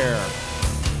there.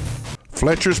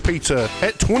 Fletcher's Pizza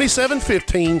at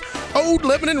 2715 Old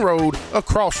Lebanon Road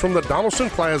across from the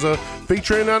Donaldson Plaza,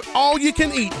 featuring an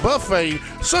all-you-can-eat buffet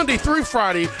Sunday through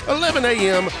Friday, 11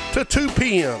 a.m. to 2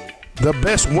 p.m. The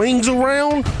best wings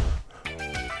around,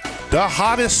 the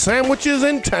hottest sandwiches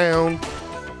in town,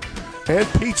 and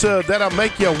pizza that'll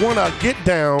make you want to get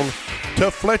down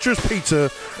to Fletcher's Pizza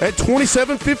at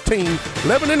 2715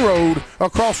 Lebanon Road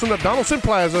across from the Donaldson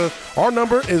Plaza. Our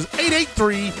number is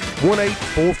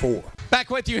 883-1844. Back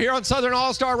with you here on Southern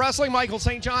All-Star Wrestling. Michael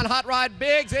St. John, Hot Rod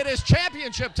Biggs. It is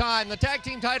championship time. The tag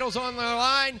team titles on the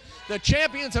line. The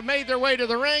champions have made their way to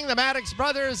the ring, the Maddox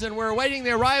brothers, and we're awaiting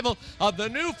the arrival of the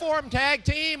new form tag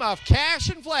team of Cash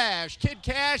and Flash. Kid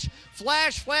Cash,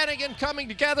 Flash Flanagan coming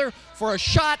together for a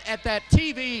shot at that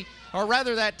TV, or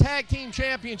rather that tag team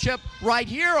championship right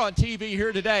here on TV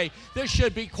here today. This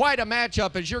should be quite a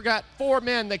matchup as you've got four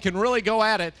men that can really go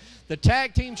at it. The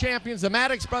tag team champions, the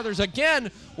Maddox brothers,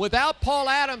 again, without Paul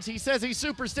Adams. He says he's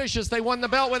superstitious. They won the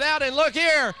belt without, and look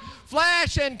here,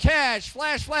 Flash and Cash,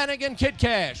 Flash Flanagan, Kid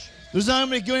Cash. There's not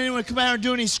going to be anyone to come out and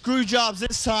do any screw jobs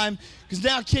this time, because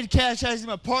now Kid Cash has him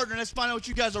a partner. Let's find out what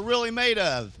you guys are really made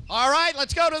of. All right,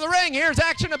 let's go to the ring. Here's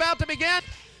action about to begin.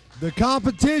 The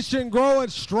competition growing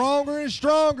stronger and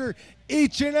stronger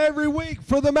each and every week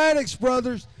for the Maddox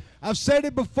brothers. I've said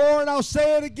it before and I'll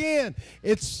say it again.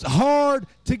 It's hard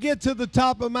to get to the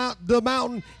top of the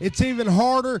mountain. It's even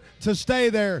harder to stay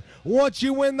there. Once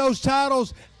you win those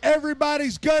titles,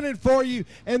 everybody's gunning for you,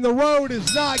 and the road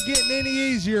is not getting any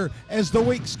easier as the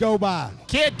weeks go by.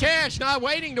 Kid Cash not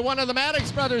waiting till one of the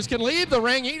Maddox brothers can leave the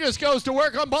ring. He just goes to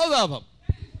work on both of them.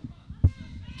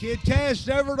 Kid Cash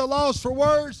never at a loss for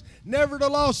words, never at a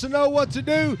loss to know what to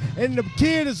do, and the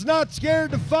kid is not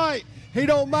scared to fight. He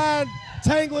don't mind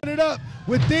tangling it up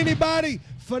with anybody.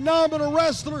 phenomenal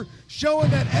wrestler, showing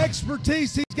that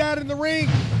expertise he's got in the ring,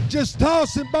 just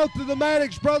tossing both of the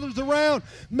Maddox brothers around,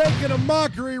 making a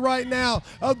mockery right now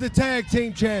of the tag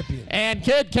team champion. And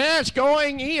Kid Cash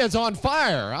going, he is on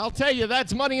fire. I'll tell you,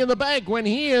 that's Money in the Bank when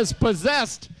he is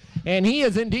possessed. And he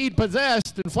is indeed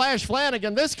possessed. And Flash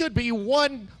Flanagan, this could be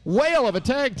one whale of a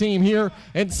tag team here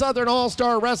in Southern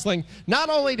All-Star Wrestling.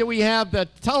 Not only do we have the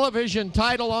television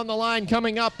title on the line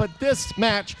coming up, but this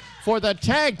match for the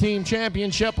tag team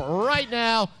championship right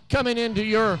now coming into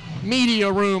your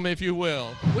media room, if you will.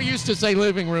 We used to say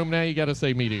living room, now you got to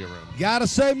say media room. Got to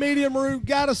say medium room,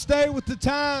 got to stay with the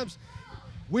times.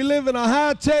 We live in a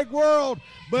high-tech world,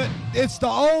 but it's the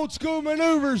old-school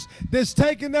maneuvers that's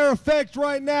taking their effect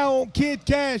right now on Kid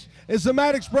Cash as the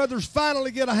Maddox brothers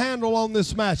finally get a handle on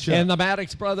this matchup. And the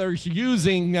Maddox brothers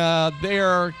using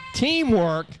their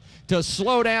teamwork to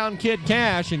slow down Kid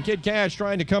Cash, and Kid Cash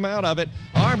trying to come out of it.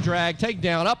 Arm drag,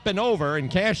 takedown, up and over, and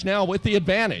Cash now with the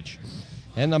advantage.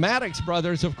 And the Maddox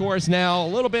brothers, of course, now a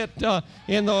little bit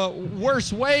in the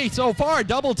worst way so far,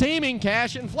 double teaming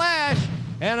Cash and Flash,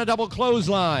 and a double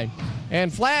clothesline.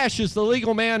 And Flash is the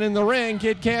legal man in the ring.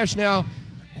 Kid Cash now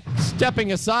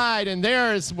stepping aside, and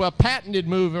there's a patented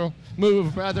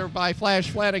move by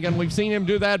Flash Flanagan. We've seen him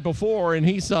do that before, and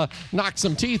he's knocked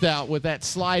some teeth out with that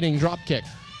sliding drop kick.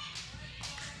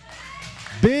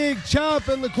 Big chop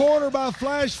in the corner by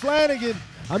Flash Flanagan.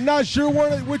 I'm not sure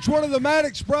which one of the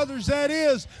Maddox brothers that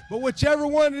is, but whichever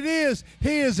one it is,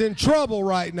 he is in trouble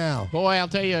right now. Boy, I'll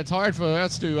tell you, it's hard for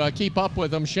us to keep up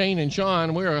with them, Shane and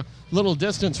Sean. We're a little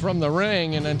distance from the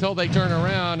ring, and until they turn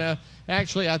around,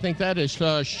 actually, I think that is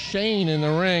Shane in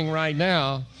the ring right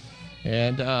now.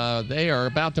 And they are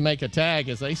about to make a tag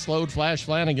as they slowed Flash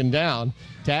Flanagan down.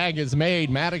 Tag is made.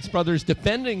 Maddox brothers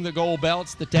defending the gold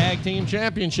belts, the tag team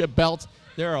championship belts.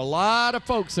 There are a lot of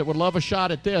folks that would love a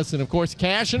shot at this. And, of course,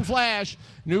 Cash and Flash,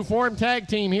 new form tag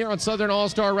team here on Southern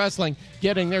All-Star Wrestling,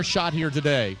 getting their shot here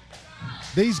today.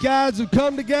 These guys have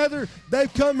come together.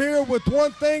 They've come here with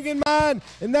one thing in mind,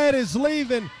 and that is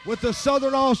leaving with the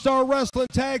Southern All-Star Wrestling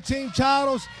tag team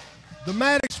titles. The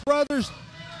Maddox brothers,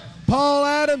 Paul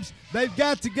Adams, they've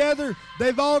got together.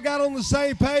 They've all got on the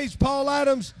same page. Paul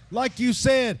Adams, like you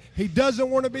said, he doesn't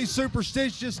want to be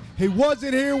superstitious. He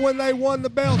wasn't here when they won the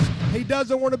belts. He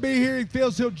doesn't want to be here. He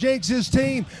feels he'll jinx his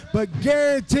team, but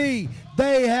guarantee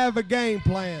they have a game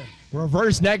plan.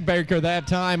 Reverse neckbreaker that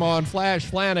time on Flash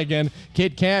Flanagan.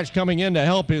 Kid Cash coming in to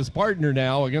help his partner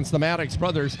now against the Maddox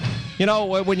brothers. You know,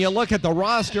 when you look at the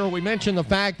roster, we mentioned the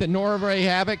fact that Norway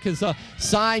Havoc has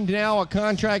signed now a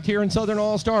contract here in Southern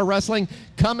All-Star Wrestling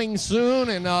coming soon,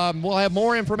 and we'll have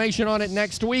more information on it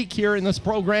next week here in this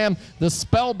program. The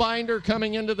Spellbinder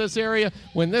coming into this area.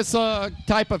 When this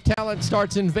type of talent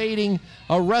starts invading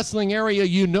a wrestling area,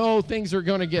 you know things are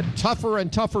going to get tougher and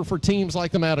tougher for teams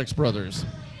like the Maddox brothers.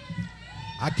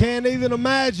 I can't even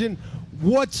imagine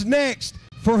what's next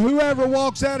for whoever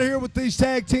walks out of here with these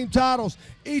tag team titles.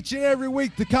 Each and every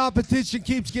week, the competition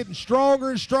keeps getting stronger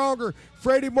and stronger.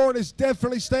 Freddie Morton is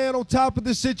definitely staying on top of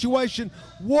this situation.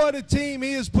 What a team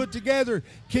he has put together.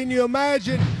 Can you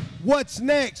imagine what's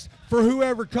next for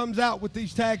whoever comes out with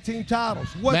these tag team titles?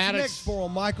 What's next for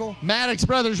them, Michael? Maddox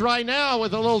brothers right now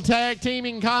with a little tag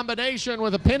teaming combination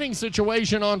with a pinning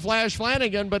situation on Flash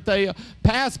Flanagan, but they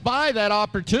passed by that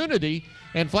opportunity,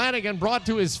 and Flanagan brought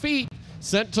to his feet,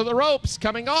 sent to the ropes,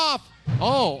 coming off.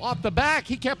 Oh, off the back,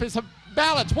 he kept his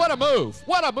balance. What a move.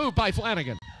 What a move by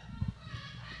Flanagan.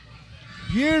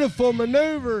 Beautiful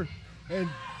maneuver, and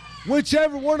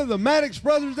whichever one of the Maddox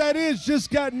brothers that is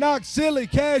just got knocked silly.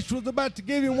 Cash was about to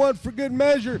give him one for good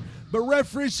measure, but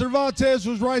referee Cervantes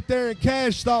was right there, and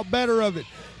Cash thought better of it.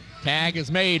 Tag is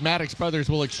made. Maddox brothers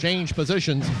will exchange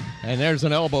positions, and there's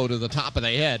an elbow to the top of the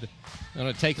head.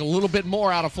 Going to take a little bit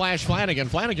more out of Flash Flanagan.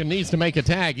 Flanagan needs to make a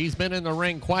tag. He's been in the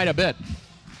ring quite a bit.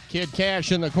 Kid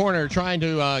Cash in the corner trying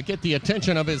to get the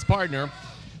attention of his partner.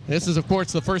 This is, of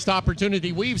course, the first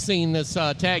opportunity we've seen this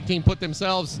tag team put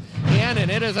themselves in, and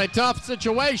it is a tough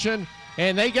situation,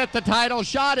 and they get the title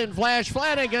shot, and Flash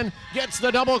Flanagan gets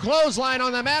the double clothesline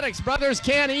on the Maddox brothers.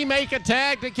 Can he make a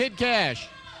tag to Kid Cash?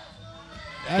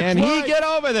 Can he get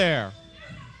over there?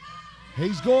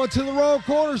 He's going to the wrong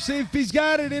corner, see if he's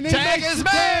got it, and he makes the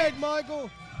tag, Michael.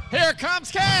 Here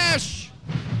comes Cash.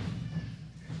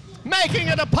 Making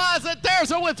a deposit.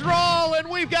 There's a withdrawal, and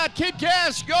we've got Kid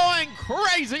Cash going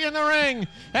crazy in the ring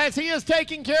as he is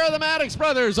taking care of the Maddox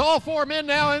brothers. All four men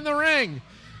now in the ring.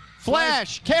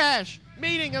 Flash, Cash,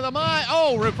 meeting of the mind.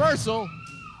 Oh, reversal.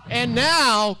 And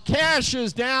now Cash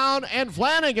is down and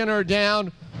Flanagan are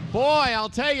down. Boy, I'll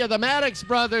tell you, the Maddox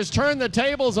brothers turn the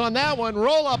tables on that one.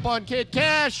 Roll up on Kid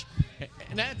Cash.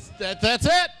 And that's it. That's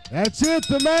it.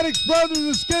 The Maddox Brothers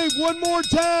escape one more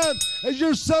time as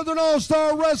your Southern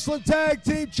All-Star Wrestling Tag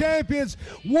Team Champions.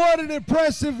 What an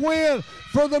impressive win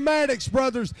for the Maddox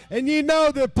Brothers. And you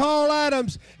know that Paul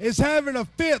Adams is having a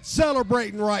fit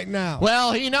celebrating right now.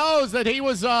 Well, he knows that he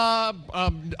was a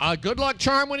good luck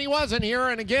charm when he wasn't here,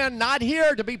 and again, not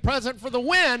here to be present for the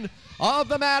win of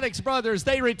the Maddox Brothers.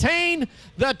 They retain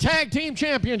the Tag Team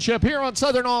Championship here on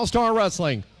Southern All-Star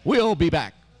Wrestling. We'll be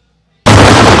back.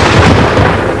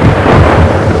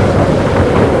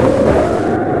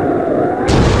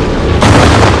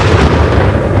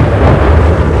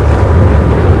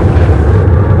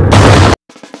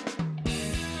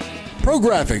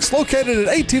 ProGraphics, located at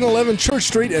 1811 Church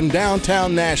Street in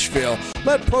downtown Nashville.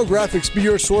 Let ProGraphics be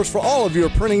your source for all of your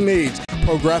printing needs.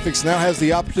 ProGraphics now has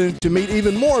the opportunity to meet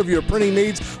even more of your printing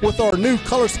needs with our new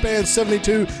ColorSpan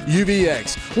 72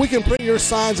 UVX. We can print your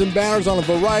signs and banners on a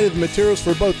variety of materials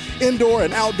for both indoor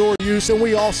and outdoor use, and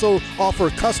we also offer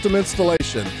custom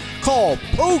installation. Call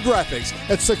ProGraphics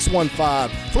at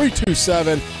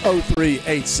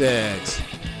 615-327-0386.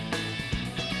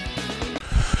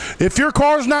 If your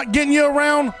car's not getting you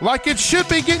around like it should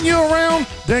be getting you around,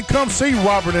 then come see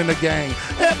Robert and the gang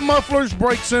at Mufflers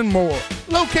Brakes and More,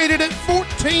 located at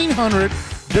 1400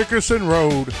 Dickerson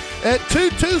Road at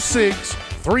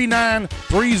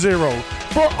 226-3930.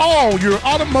 For all your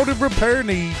automotive repair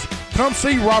needs, come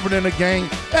see Robert and the gang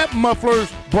at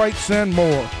Mufflers Brakes and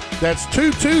More. That's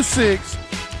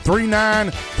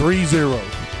 226-3930.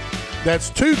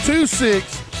 That's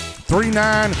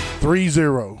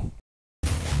 226-3930.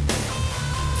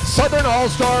 Southern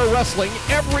All-Star Wrestling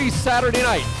every Saturday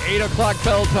night, 8 o'clock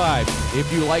bell time. If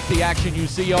you like the action you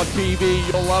see on TV,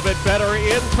 you'll love it better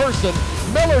in person.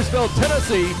 Millersville,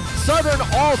 Tennessee, Southern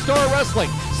All-Star Wrestling,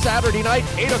 Saturday night,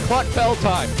 8 o'clock bell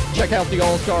time. Check out the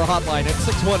All-Star hotline at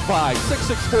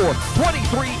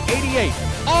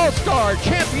 615-664-2388. All-Star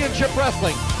Championship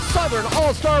Wrestling, Southern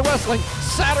All-Star Wrestling,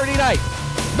 Saturday night,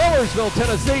 Millersville,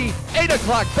 Tennessee, 8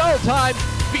 o'clock bell time.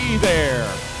 Be there.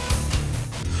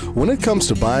 When it comes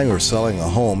to buying or selling a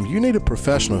home, you need a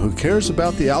professional who cares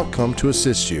about the outcome to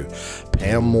assist you.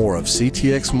 Pam Moore of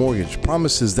CTX Mortgage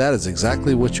promises that is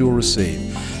exactly what you'll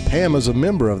receive. Pam is a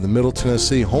member of the Middle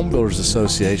Tennessee Home Builders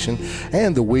Association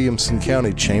and the Williamson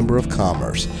County Chamber of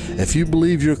Commerce. If you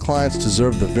believe your clients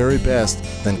deserve the very best,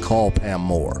 then call Pam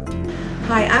Moore.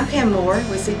 Hi, I'm Pam Moore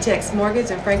with CTX Mortgage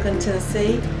in Franklin,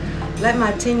 Tennessee. Let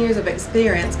my 10 years of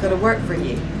experience go to work for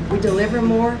you. We deliver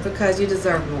more because you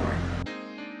deserve more.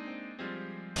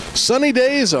 Sunny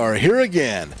days are here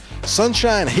again.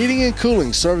 Sunshine Heating and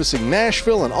Cooling servicing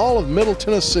Nashville and all of Middle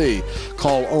Tennessee.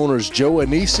 Call owners Joe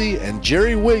Anisi and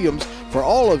Jerry Williams for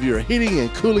all of your heating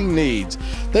and cooling needs.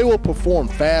 They will perform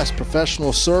fast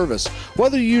professional service.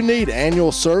 Whether you need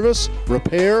annual service,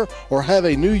 repair, or have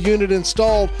a new unit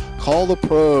installed, call the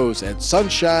pros at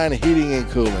Sunshine Heating and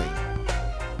Cooling.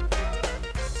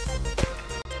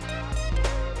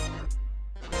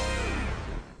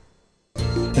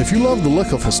 If you love the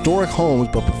look of historic homes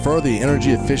but prefer the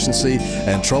energy efficiency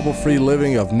and trouble-free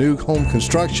living of new home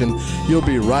construction, you'll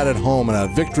be right at home in a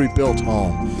Victory-built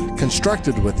home.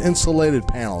 Constructed with insulated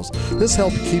panels, this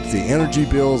helps keep the energy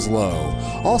bills low.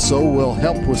 Also will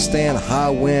help withstand high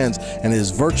winds and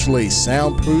is virtually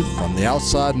soundproof from the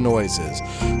outside noises.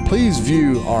 Please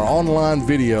view our online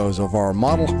videos of our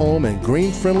model home and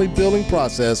green-friendly building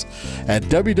process at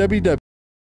www.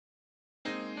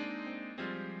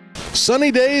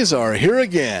 Sunny days are here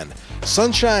again.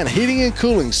 Sunshine Heating and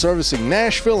Cooling servicing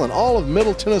Nashville and all of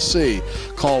Middle Tennessee.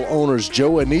 Call owners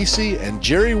Joe Anisi and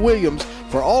Jerry Williams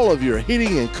for all of your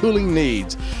heating and cooling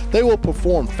needs. They will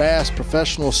perform fast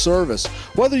professional service.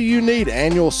 Whether you need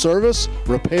annual service,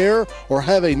 repair, or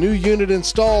have a new unit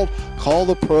installed, call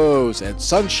the pros at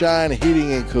Sunshine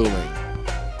Heating and Cooling.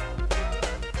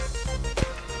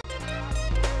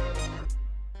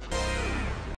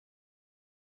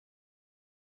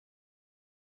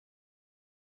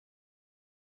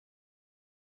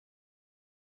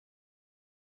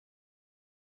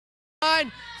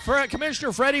 For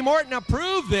Commissioner Freddie Morton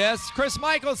approved this. Chris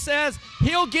Michaels says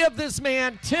he'll give this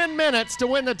man 10 minutes to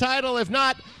win the title. If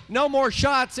not, no more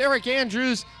shots. Eric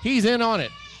Andrews, he's in on it.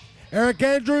 Eric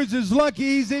Andrews is lucky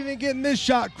he's even getting this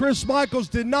shot. Chris Michaels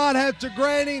did not have to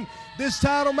grant him this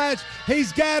title match.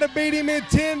 He's got to beat him in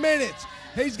 10 minutes.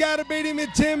 He's got to beat him in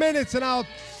 10 minutes, and I'll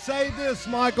say this,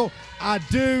 Michael, I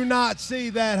do not see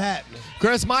that happening.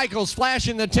 Chris Michaels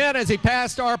flashing the 10 as he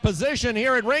passed our position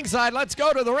here at ringside. Let's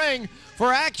go to the ring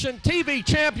for Action TV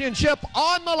Championship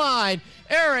on the line.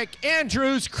 Eric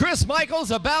Andrews, Chris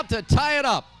Michaels about to tie it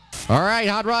up. All right,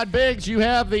 Hot Rod Biggs, you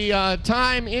have the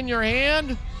time in your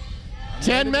hand.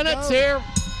 10 minutes here.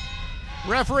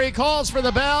 Referee calls for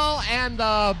the bell, and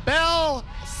the bell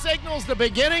signals the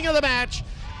beginning of the match.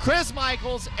 Chris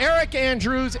Michaels, Eric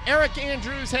Andrews. Eric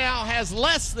Andrews now has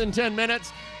less than 10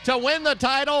 minutes to win the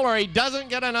title, or he doesn't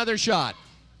get another shot.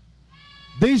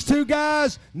 These two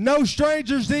guys, no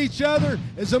strangers to each other.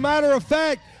 As a matter of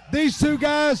fact, these two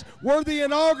guys were the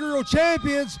inaugural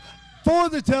champions for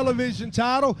the television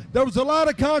title. There was a lot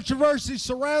of controversy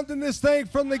surrounding this thing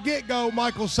from the get-go,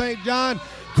 Michael St. John.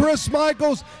 Chris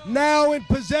Michaels now in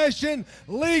possession,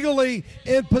 legally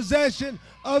in possession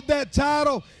of that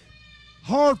title.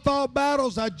 Hard-fought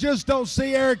battles. I just don't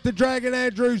see Eric the Dragon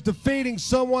Andrews defeating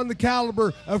someone the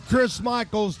caliber of Chris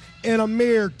Michaels in a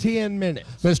mere 10 minutes.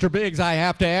 Mr. Biggs, I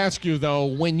have to ask you, though,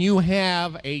 when you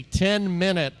have a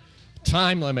 10-minute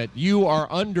time limit, you are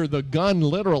under the gun,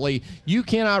 literally. You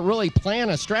cannot really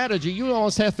plan a strategy. You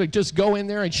almost have to just go in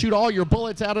there and shoot all your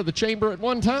bullets out of the chamber at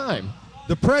one time.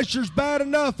 The pressure's bad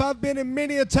enough. I've been in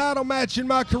many a title match in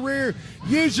my career.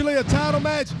 Usually a title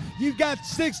match, you've got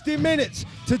 60 minutes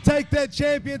to take that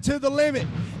champion to the limit,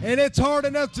 and it's hard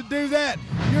enough to do that.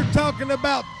 You're talking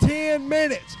about 10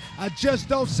 minutes. I just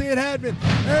don't see it happening.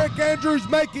 Eric Andrews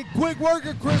making quick work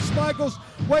of Chris Michaels,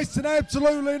 wasting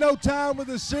absolutely no time with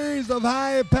a series of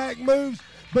high-impact moves.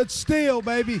 But still,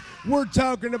 baby, we're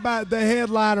talking about the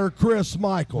headliner, Chris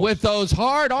Michaels. With those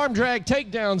hard arm drag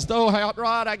takedowns, though, Hot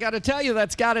Rod, I got to tell you,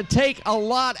 that's got to take a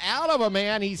lot out of a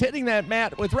man. He's hitting that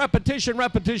mat with repetition,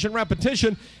 repetition,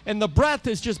 repetition, and the breath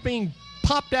is just being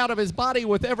popped out of his body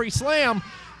with every slam.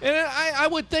 And I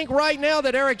would think right now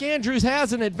that Eric Andrews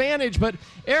has an advantage, but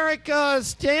Eric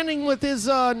standing with his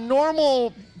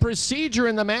normal procedure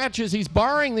in the match as he's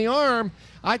barring the arm,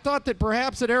 I thought that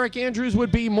perhaps that Eric Andrews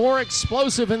would be more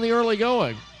explosive in the early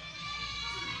going.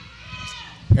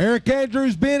 Eric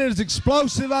Andrews being as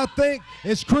explosive, I think,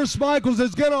 as Chris Michaels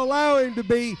is going to allow him to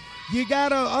be. You got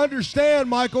to understand,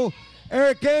 Michael,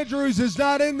 Eric Andrews is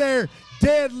not in there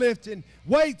deadlifting.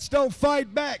 Weights don't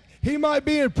fight back. He might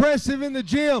be impressive in the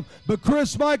gym, but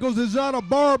Chris Michaels is on a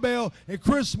barbell, and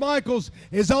Chris Michaels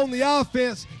is on the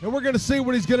offense, and we're going to see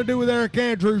what he's going to do with Eric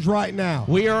Andrews right now.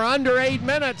 We are under 8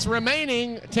 minutes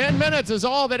remaining. 10 minutes is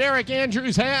all that Eric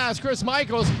Andrews has. Chris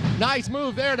Michaels, nice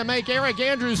move there to make Eric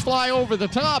Andrews fly over the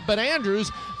top, but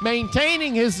Andrews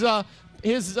maintaining his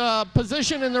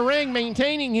position in the ring,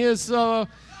 maintaining his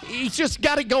he's just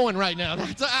got it going right now.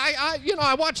 That's,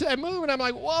 I watched that move, and I'm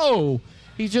like, whoa.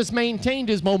 He's just maintained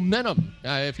his momentum,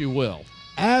 if you will.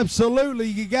 Absolutely.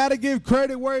 You got to give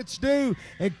credit where it's due,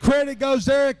 and credit goes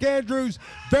to Eric Andrews.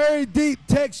 Very deep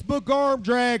textbook arm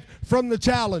drag from the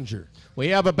challenger. We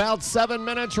have about 7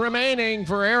 minutes remaining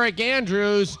for Eric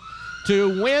Andrews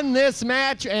to win this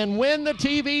match and win the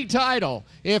TV title.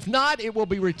 If not, it will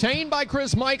be retained by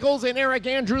Chris Michaels, and Eric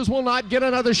Andrews will not get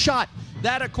another shot.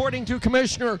 That, according to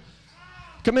Commissioner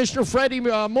Freddie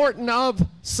Morton of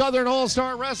Southern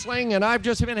All-Star Wrestling, and I've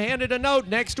just been handed a note.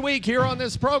 Next week here on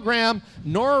this program,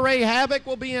 Nora Ray Havoc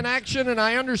will be in action, and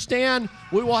I understand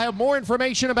we will have more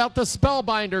information about the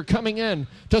Spellbinder coming in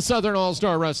to Southern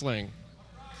All-Star Wrestling.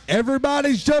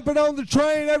 Everybody's jumping on the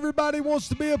train. Everybody wants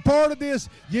to be a part of this.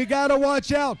 You got to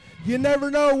watch out. You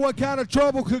never know what kind of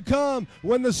trouble could come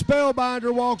when the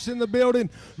Spellbinder walks in the building.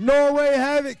 Nora Ray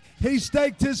Havoc, he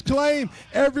staked his claim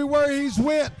everywhere he's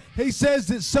went. He says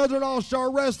that Southern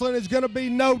All-Star Wrestling is going to be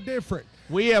no different.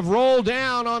 We have rolled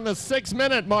down on the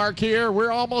 6-minute mark here.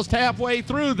 We're almost halfway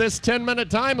through this 10-minute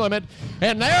time limit.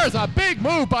 And there's a big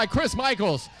move by Chris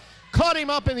Michaels. Caught him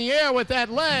up in the air with that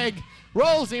leg.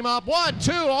 Rolls him up. 1,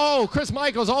 2. Oh, Chris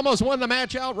Michaels almost won the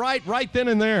match outright right then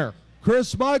and there.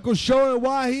 Chris Michaels showing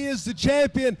why he is the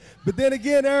champion, but then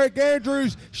again, Eric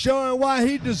Andrews showing why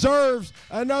he deserves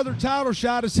another title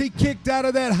shot as he kicked out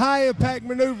of that high-impact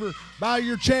maneuver by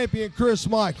your champion, Chris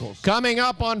Michaels. Coming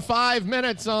up on 5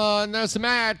 minutes on this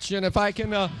match, and if I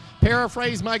can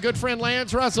paraphrase my good friend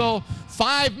Lance Russell,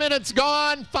 5 minutes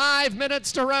gone, 5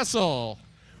 minutes to wrestle.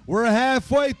 We're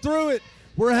halfway through it.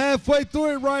 We're halfway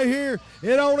through it right here.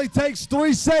 It only takes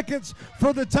 3 seconds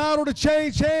for the title to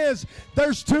change hands.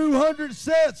 There's 200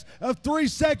 sets of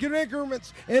 3-second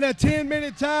increments in a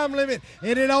 10-minute time limit,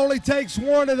 and it only takes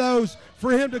one of those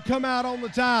for him to come out on the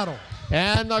title.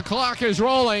 And the clock is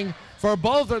rolling for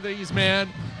both of these men,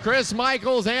 Chris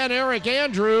Michaels and Eric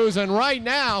Andrews, and right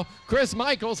now, Chris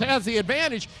Michaels has the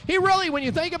advantage. He really, when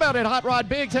you think about it, Hot Rod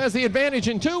Biggs has the advantage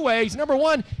in 2 ways. Number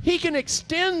one, he can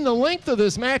extend the length of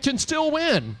this match and still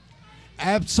win.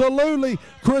 Absolutely.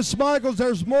 Chris Michaels,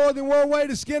 there's more than one way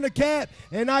to skin a cat,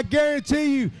 and I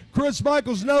guarantee you, Chris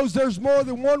Michaels knows there's more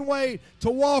than one way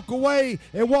to walk away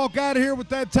and walk out of here with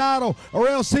that title, or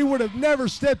else he would have never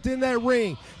stepped in that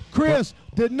ring. Chris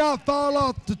did not fall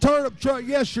off the turnip truck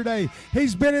yesterday.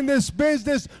 He's been in this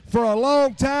business for a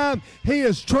long time. He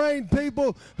has trained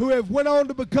people who have went on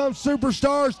to become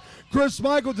superstars. Chris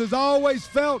Michaels has always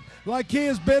felt like he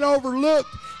has been overlooked,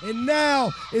 and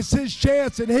now it's his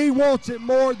chance, and he wants it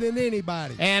more than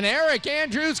anybody. And Eric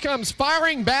Andrews comes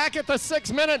firing back at the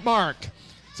 6-minute mark.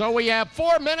 So we have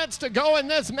 4 minutes to go in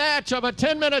this match of a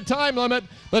 10-minute time limit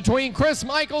between Chris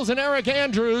Michaels and Eric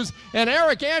Andrews. And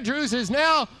Eric Andrews is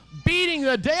now beating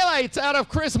the daylights out of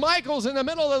Chris Michaels in the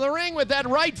middle of the ring with that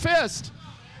right fist.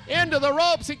 Into the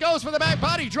ropes, he goes for the back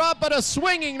body drop, but a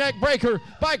swinging neck breaker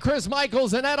by Chris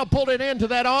Michaels, and that'll pull it into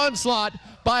that onslaught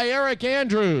by Eric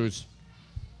Andrews.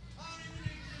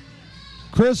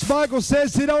 Chris Michaels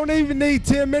says he don't even need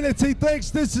 10 minutes. He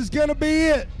thinks this is going to be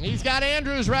it. He's got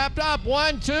Andrews wrapped up,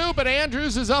 1, 2, but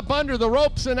Andrews is up under the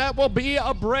ropes, and that will be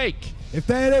a break. If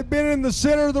that had been in the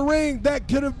center of the ring, that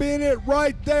could have been it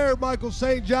right there, Michael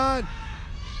St. John.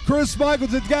 Chris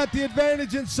Michaels has got the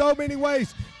advantage in so many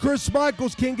ways. Chris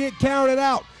Michaels can get counted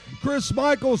out. Chris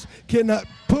Michaels can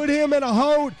put him in a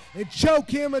hold and choke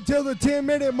him until the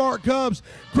 10-minute mark comes.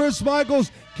 Chris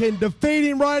Michaels can defeat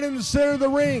him right in the center of the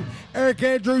ring. Eric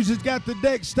Andrews has got the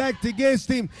deck stacked against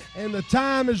him, and the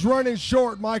time is running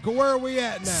short, Michael. Where are we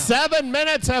at now? 7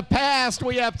 minutes have passed.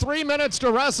 We have 3 minutes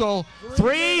to wrestle.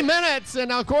 3 minutes,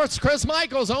 and of course, Chris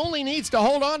Michaels only needs to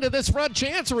hold on to this front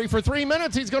chancery for 3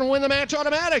 minutes. He's going to win the match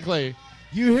automatically.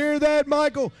 You hear that,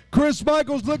 Michael? Chris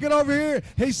Michaels looking over here.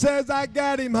 He says, I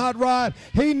got him, Hot Rod.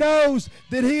 He knows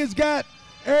that he has got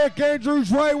Eric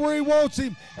Andrews right where he wants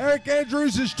him. Eric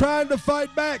Andrews is trying to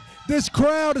fight back. This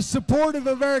crowd is supportive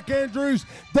of Eric Andrews.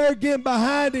 They're getting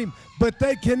behind him, but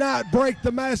they cannot break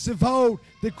the massive hold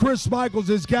that Chris Michaels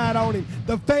has got on him.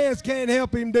 The fans can't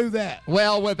help him do that.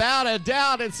 Well, without a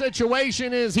doubt, the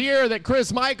situation is here that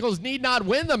Chris Michaels need not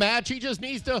win the match. He just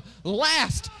needs to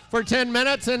last for 10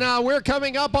 minutes, and we're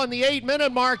coming up on the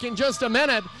 8-minute mark in just a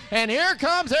minute. And here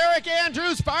comes Eric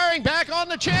Andrews firing back on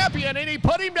the champion, and he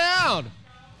put him down.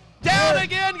 Down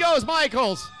again goes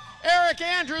Michaels. Eric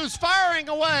Andrews firing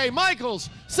away. Michaels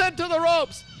sent to the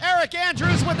ropes. Eric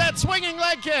Andrews with that swinging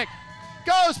leg kick.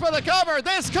 Goes for the cover.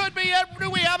 This could be it. Do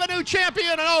we have a new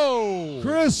champion? Oh!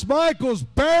 Chris Michaels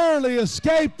barely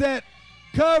escaped that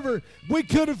cover. We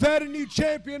could have had a new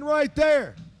champion right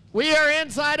there. We are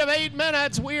inside of 8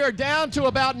 minutes. We are down to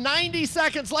about 90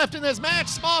 seconds left in this match.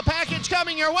 Small package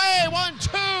coming your way. 1, 2,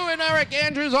 and Eric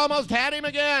Andrews almost had him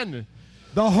again.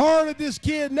 The heart of this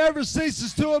kid never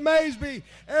ceases to amaze me.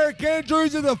 Eric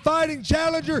Andrews is a fighting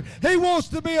challenger. He wants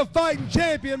to be a fighting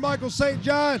champion, Michael St.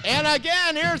 John. And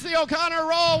again, here's the O'Connor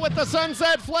roll with the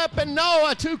sunset flip, and no,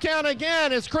 a 2 count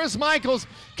again as Chris Michaels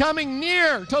coming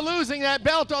near to losing that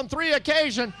belt on 3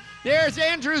 occasions. There's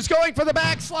Andrews going for the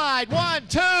backslide. 1,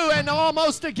 2, and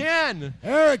almost again.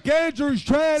 Eric Andrews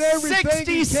trying everything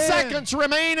 60 he can. seconds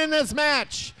remain in this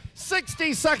match.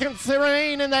 60 seconds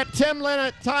remain in that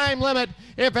 10-minute time limit.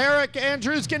 If Eric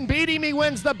Andrews can beat him, he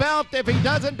wins the belt. If he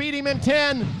doesn't beat him in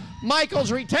 10,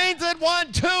 Michaels retains it.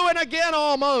 1, 2, and again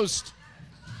almost.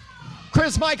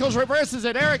 Chris Michaels reverses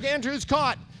it. Eric Andrews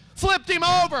caught. Flipped him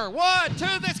over. 1,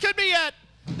 2, this could be it.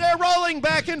 They're rolling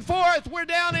back and forth. We're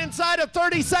down inside of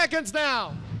 30 seconds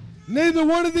now. Neither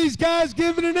one of these guys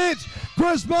giving an inch.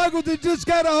 Chris Michaels has just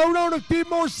got to hold on a few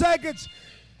more seconds.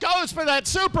 Goes for that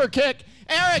super kick.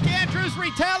 Eric Andrews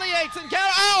retaliates and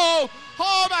oh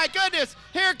my goodness.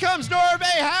 Here comes Norve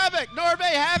Havoc. Norve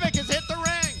Havoc has hit the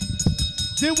ring.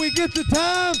 Did we get the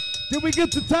time? Did we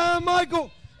get the time,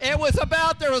 Michael? There was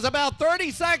about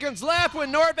 30 seconds left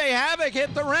when Norve Havoc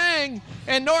hit the ring,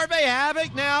 and Norve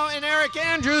Havoc now and Eric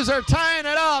Andrews are tying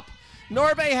it up.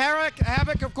 Norve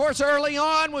Havoc, of course, early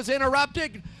on was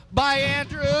interrupted by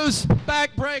Andrews,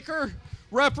 backbreaker,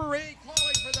 referee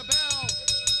calling for the bell.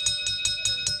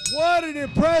 What an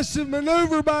impressive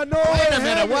maneuver by Norve Havoc. Wait a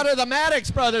minute, what are the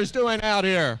Maddox brothers doing out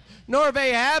here? Norve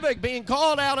Havoc being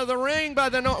called out of the ring by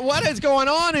what is going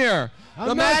on here?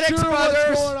 I'm not sure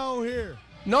what's going on here.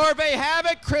 Norve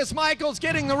Havoc, Chris Michaels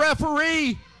getting the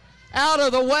referee out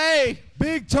of the way.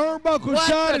 Big turnbuckle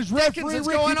shot is referee What is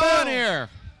Ricky going Bell. on here?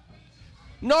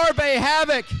 Norve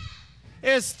Havoc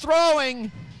is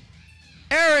throwing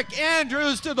Eric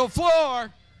Andrews to the floor.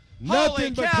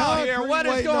 Nothing Holy cow here, what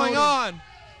is going on?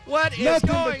 What is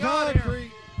going on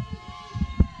here?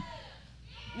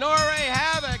 Norve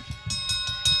Havoc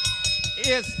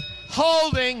is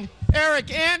holding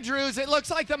Eric Andrews. It looks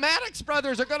like the Maddox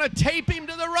brothers are going to tape him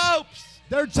to the ropes.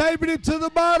 They're taping him to the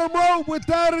bottom rope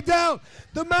without a doubt.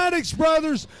 The Maddox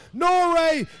brothers,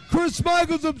 Norrie, Chris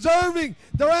Michaels observing.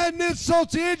 They're adding insult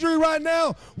to injury right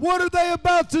now. What are they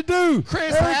about to do?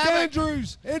 Chris Eric Havoc,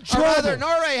 Andrews in or trouble. rather,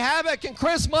 Norrie Havoc and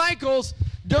Chris Michaels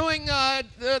doing,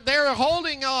 they're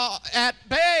holding at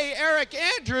bay Eric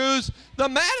Andrews. The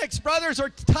Maddox brothers are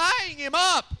tying him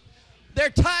up. They're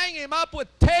tying him up with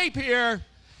tape here.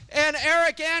 And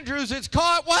Eric Andrews is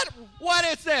caught. What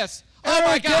is this? Oh,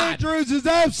 my Eric God. Andrews is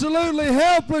absolutely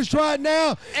helpless right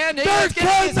now. And they're he's getting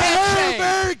cutting his the head hair shaved.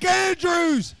 of Eric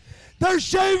Andrews. They're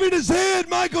shaving his head,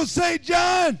 Michael St.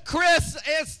 John. Chris,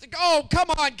 oh, come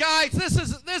on, guys.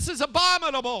 This is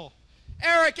abominable.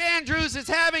 Eric Andrews is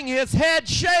having his head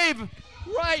shaved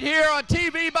right here on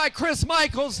TV by Chris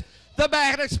Michaels, the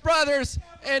Maddox brothers,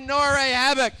 and Norrie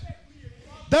Havoc.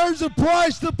 There's a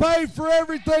price to pay for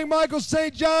everything, Michael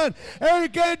St. John.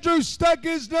 Eric Andrews stuck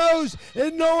his nose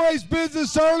in Norrie's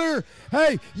business earlier.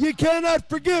 Hey, you cannot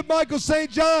forget Michael St.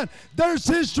 John. There's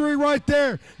history right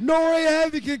there. Norrie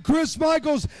Havoc and Chris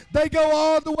Michaels, they go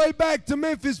all the way back to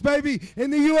Memphis, baby,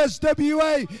 in the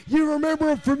USWA. You remember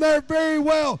them from there very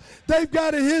well. They've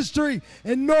got a history,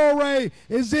 and Norrie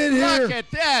is in here. Look at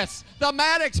this. The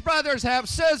Maddox brothers have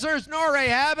scissors, Norrie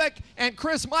Havoc and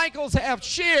Chris Michaels have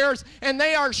shears, and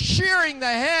they are shearing the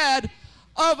head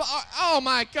of, oh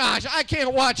my gosh, I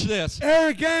can't watch this.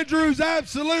 Eric Andrews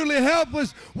absolutely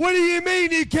helpless. What do you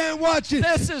mean you can't watch it?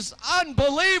 This is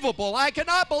unbelievable. I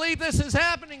cannot believe this is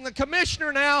happening. The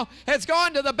commissioner now has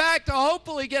gone to the back to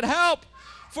hopefully get help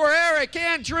for Eric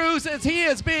Andrews as he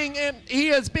is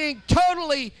being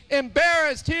totally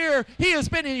embarrassed here. He has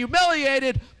been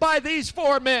humiliated by these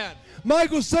four men.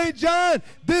 Michael St. John,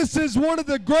 this is one of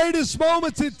the greatest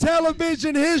moments in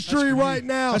television history right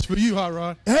now. That's for you, Hot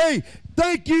Rod. Hey,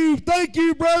 thank you,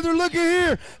 brother. Look at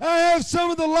here. I have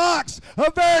some of the locks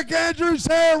of Eric Andrews'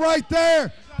 hair right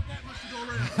there.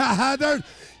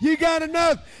 You got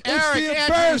enough. Eric it's the Andrews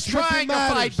embarrassment trying to that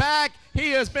fight matters. back. He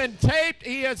has been taped.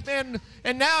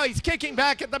 And now he's kicking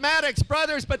back at the Maddox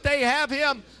brothers, but they have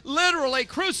him literally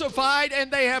crucified,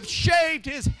 and they have shaved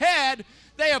his head.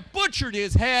 They have butchered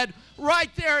his head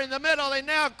right there in the middle, and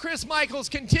now Chris Michaels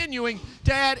continuing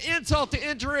to add insult to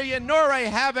injury, and Norrie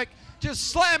Havoc just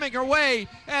slamming away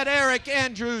at Eric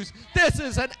Andrews. This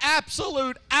is an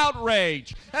absolute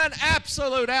outrage. An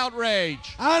absolute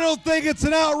outrage. I don't think it's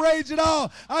an outrage at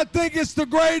all. I think it's the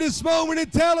greatest moment in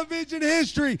television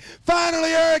history. Finally,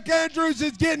 Eric Andrews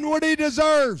is getting what he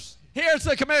deserves. Here's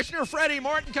the commissioner, Freddie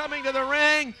Morton, coming to the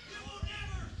ring.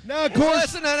 Now, of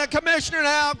course, listen to the commissioner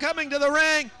now coming to the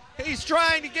ring. He's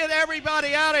trying to get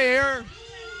everybody out of here.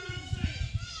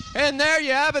 And there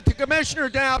you have it, the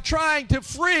commissioner now trying to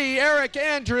free Eric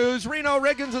Andrews. Reno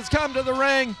Riggins has come to the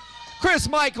ring. Chris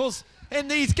Michaels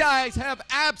and these guys have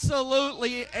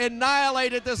absolutely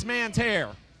annihilated this man's hair.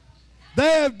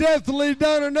 they have definitely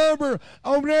done a number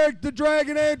on Eric the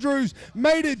Dragon Andrews.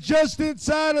 Made it just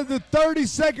inside of the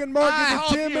 30-second mark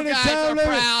of the 10-minute time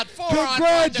limit.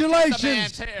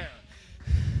 Congratulations.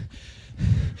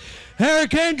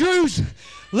 Eric Andrews,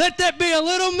 let that be a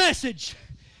little message.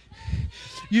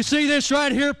 You see this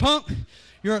right here, punk?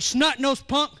 You're a snot-nosed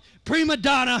punk, prima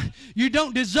donna. You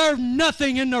don't deserve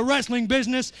nothing in the wrestling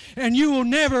business, and you will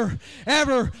never,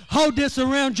 ever hold this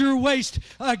around your waist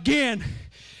again.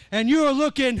 And you are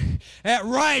looking at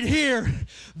right here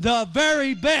the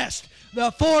very best, the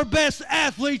 4 best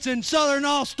athletes in Southern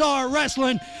All-Star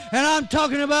Wrestling, and I'm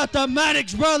talking about the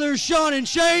Maddox brothers, Sean and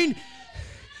Shane.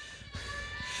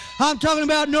 I'm talking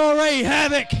about Norrie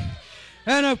Havoc,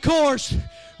 and of course,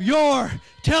 your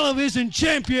television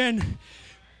champion,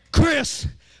 Chris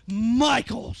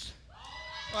Michaels.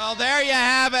 Well, there you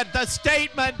have it. The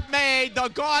statement made, the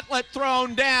gauntlet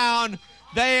thrown down.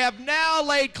 They have now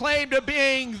laid claim to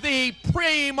being the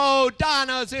primo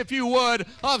donnas, if you would,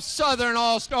 of Southern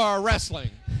All-Star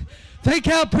Wrestling. Think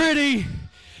how pretty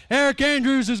Eric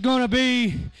Andrews is going to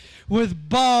be with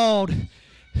bald.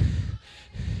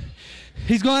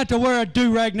 He's going to have to wear a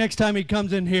do-rag next time he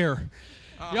comes in here.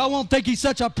 Y'all won't think he's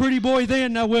such a pretty boy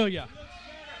then, now will ya?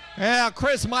 Yeah,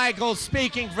 Chris Michaels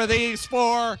speaking for these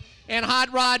 4. And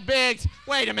Hot Rod Biggs,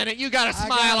 wait a minute, you got a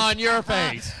smile on your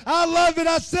face. I love it.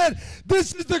 I said,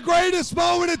 this is the greatest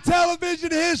moment in television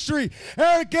history.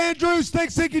 Eric Andrews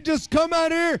thinks he can just come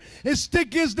out here and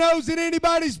stick his nose in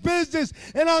anybody's business.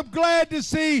 And I'm glad to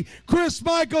see Chris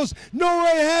Michaels,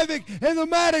 Norrie Havoc, and the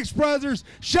Maddox brothers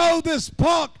show this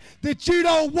punk that you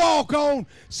don't walk on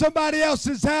somebody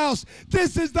else's house.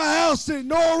 This is the house that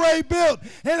Norrie built,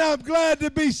 and I'm glad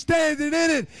to be standing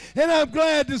in it, and I'm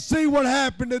glad to see what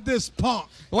happened to this punk.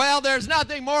 Well, there's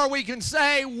nothing more we can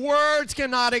say. Words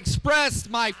cannot express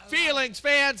my feelings,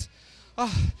 fans,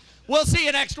 We'll see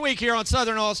you next week here on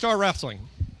Southern All-Star Wrestling.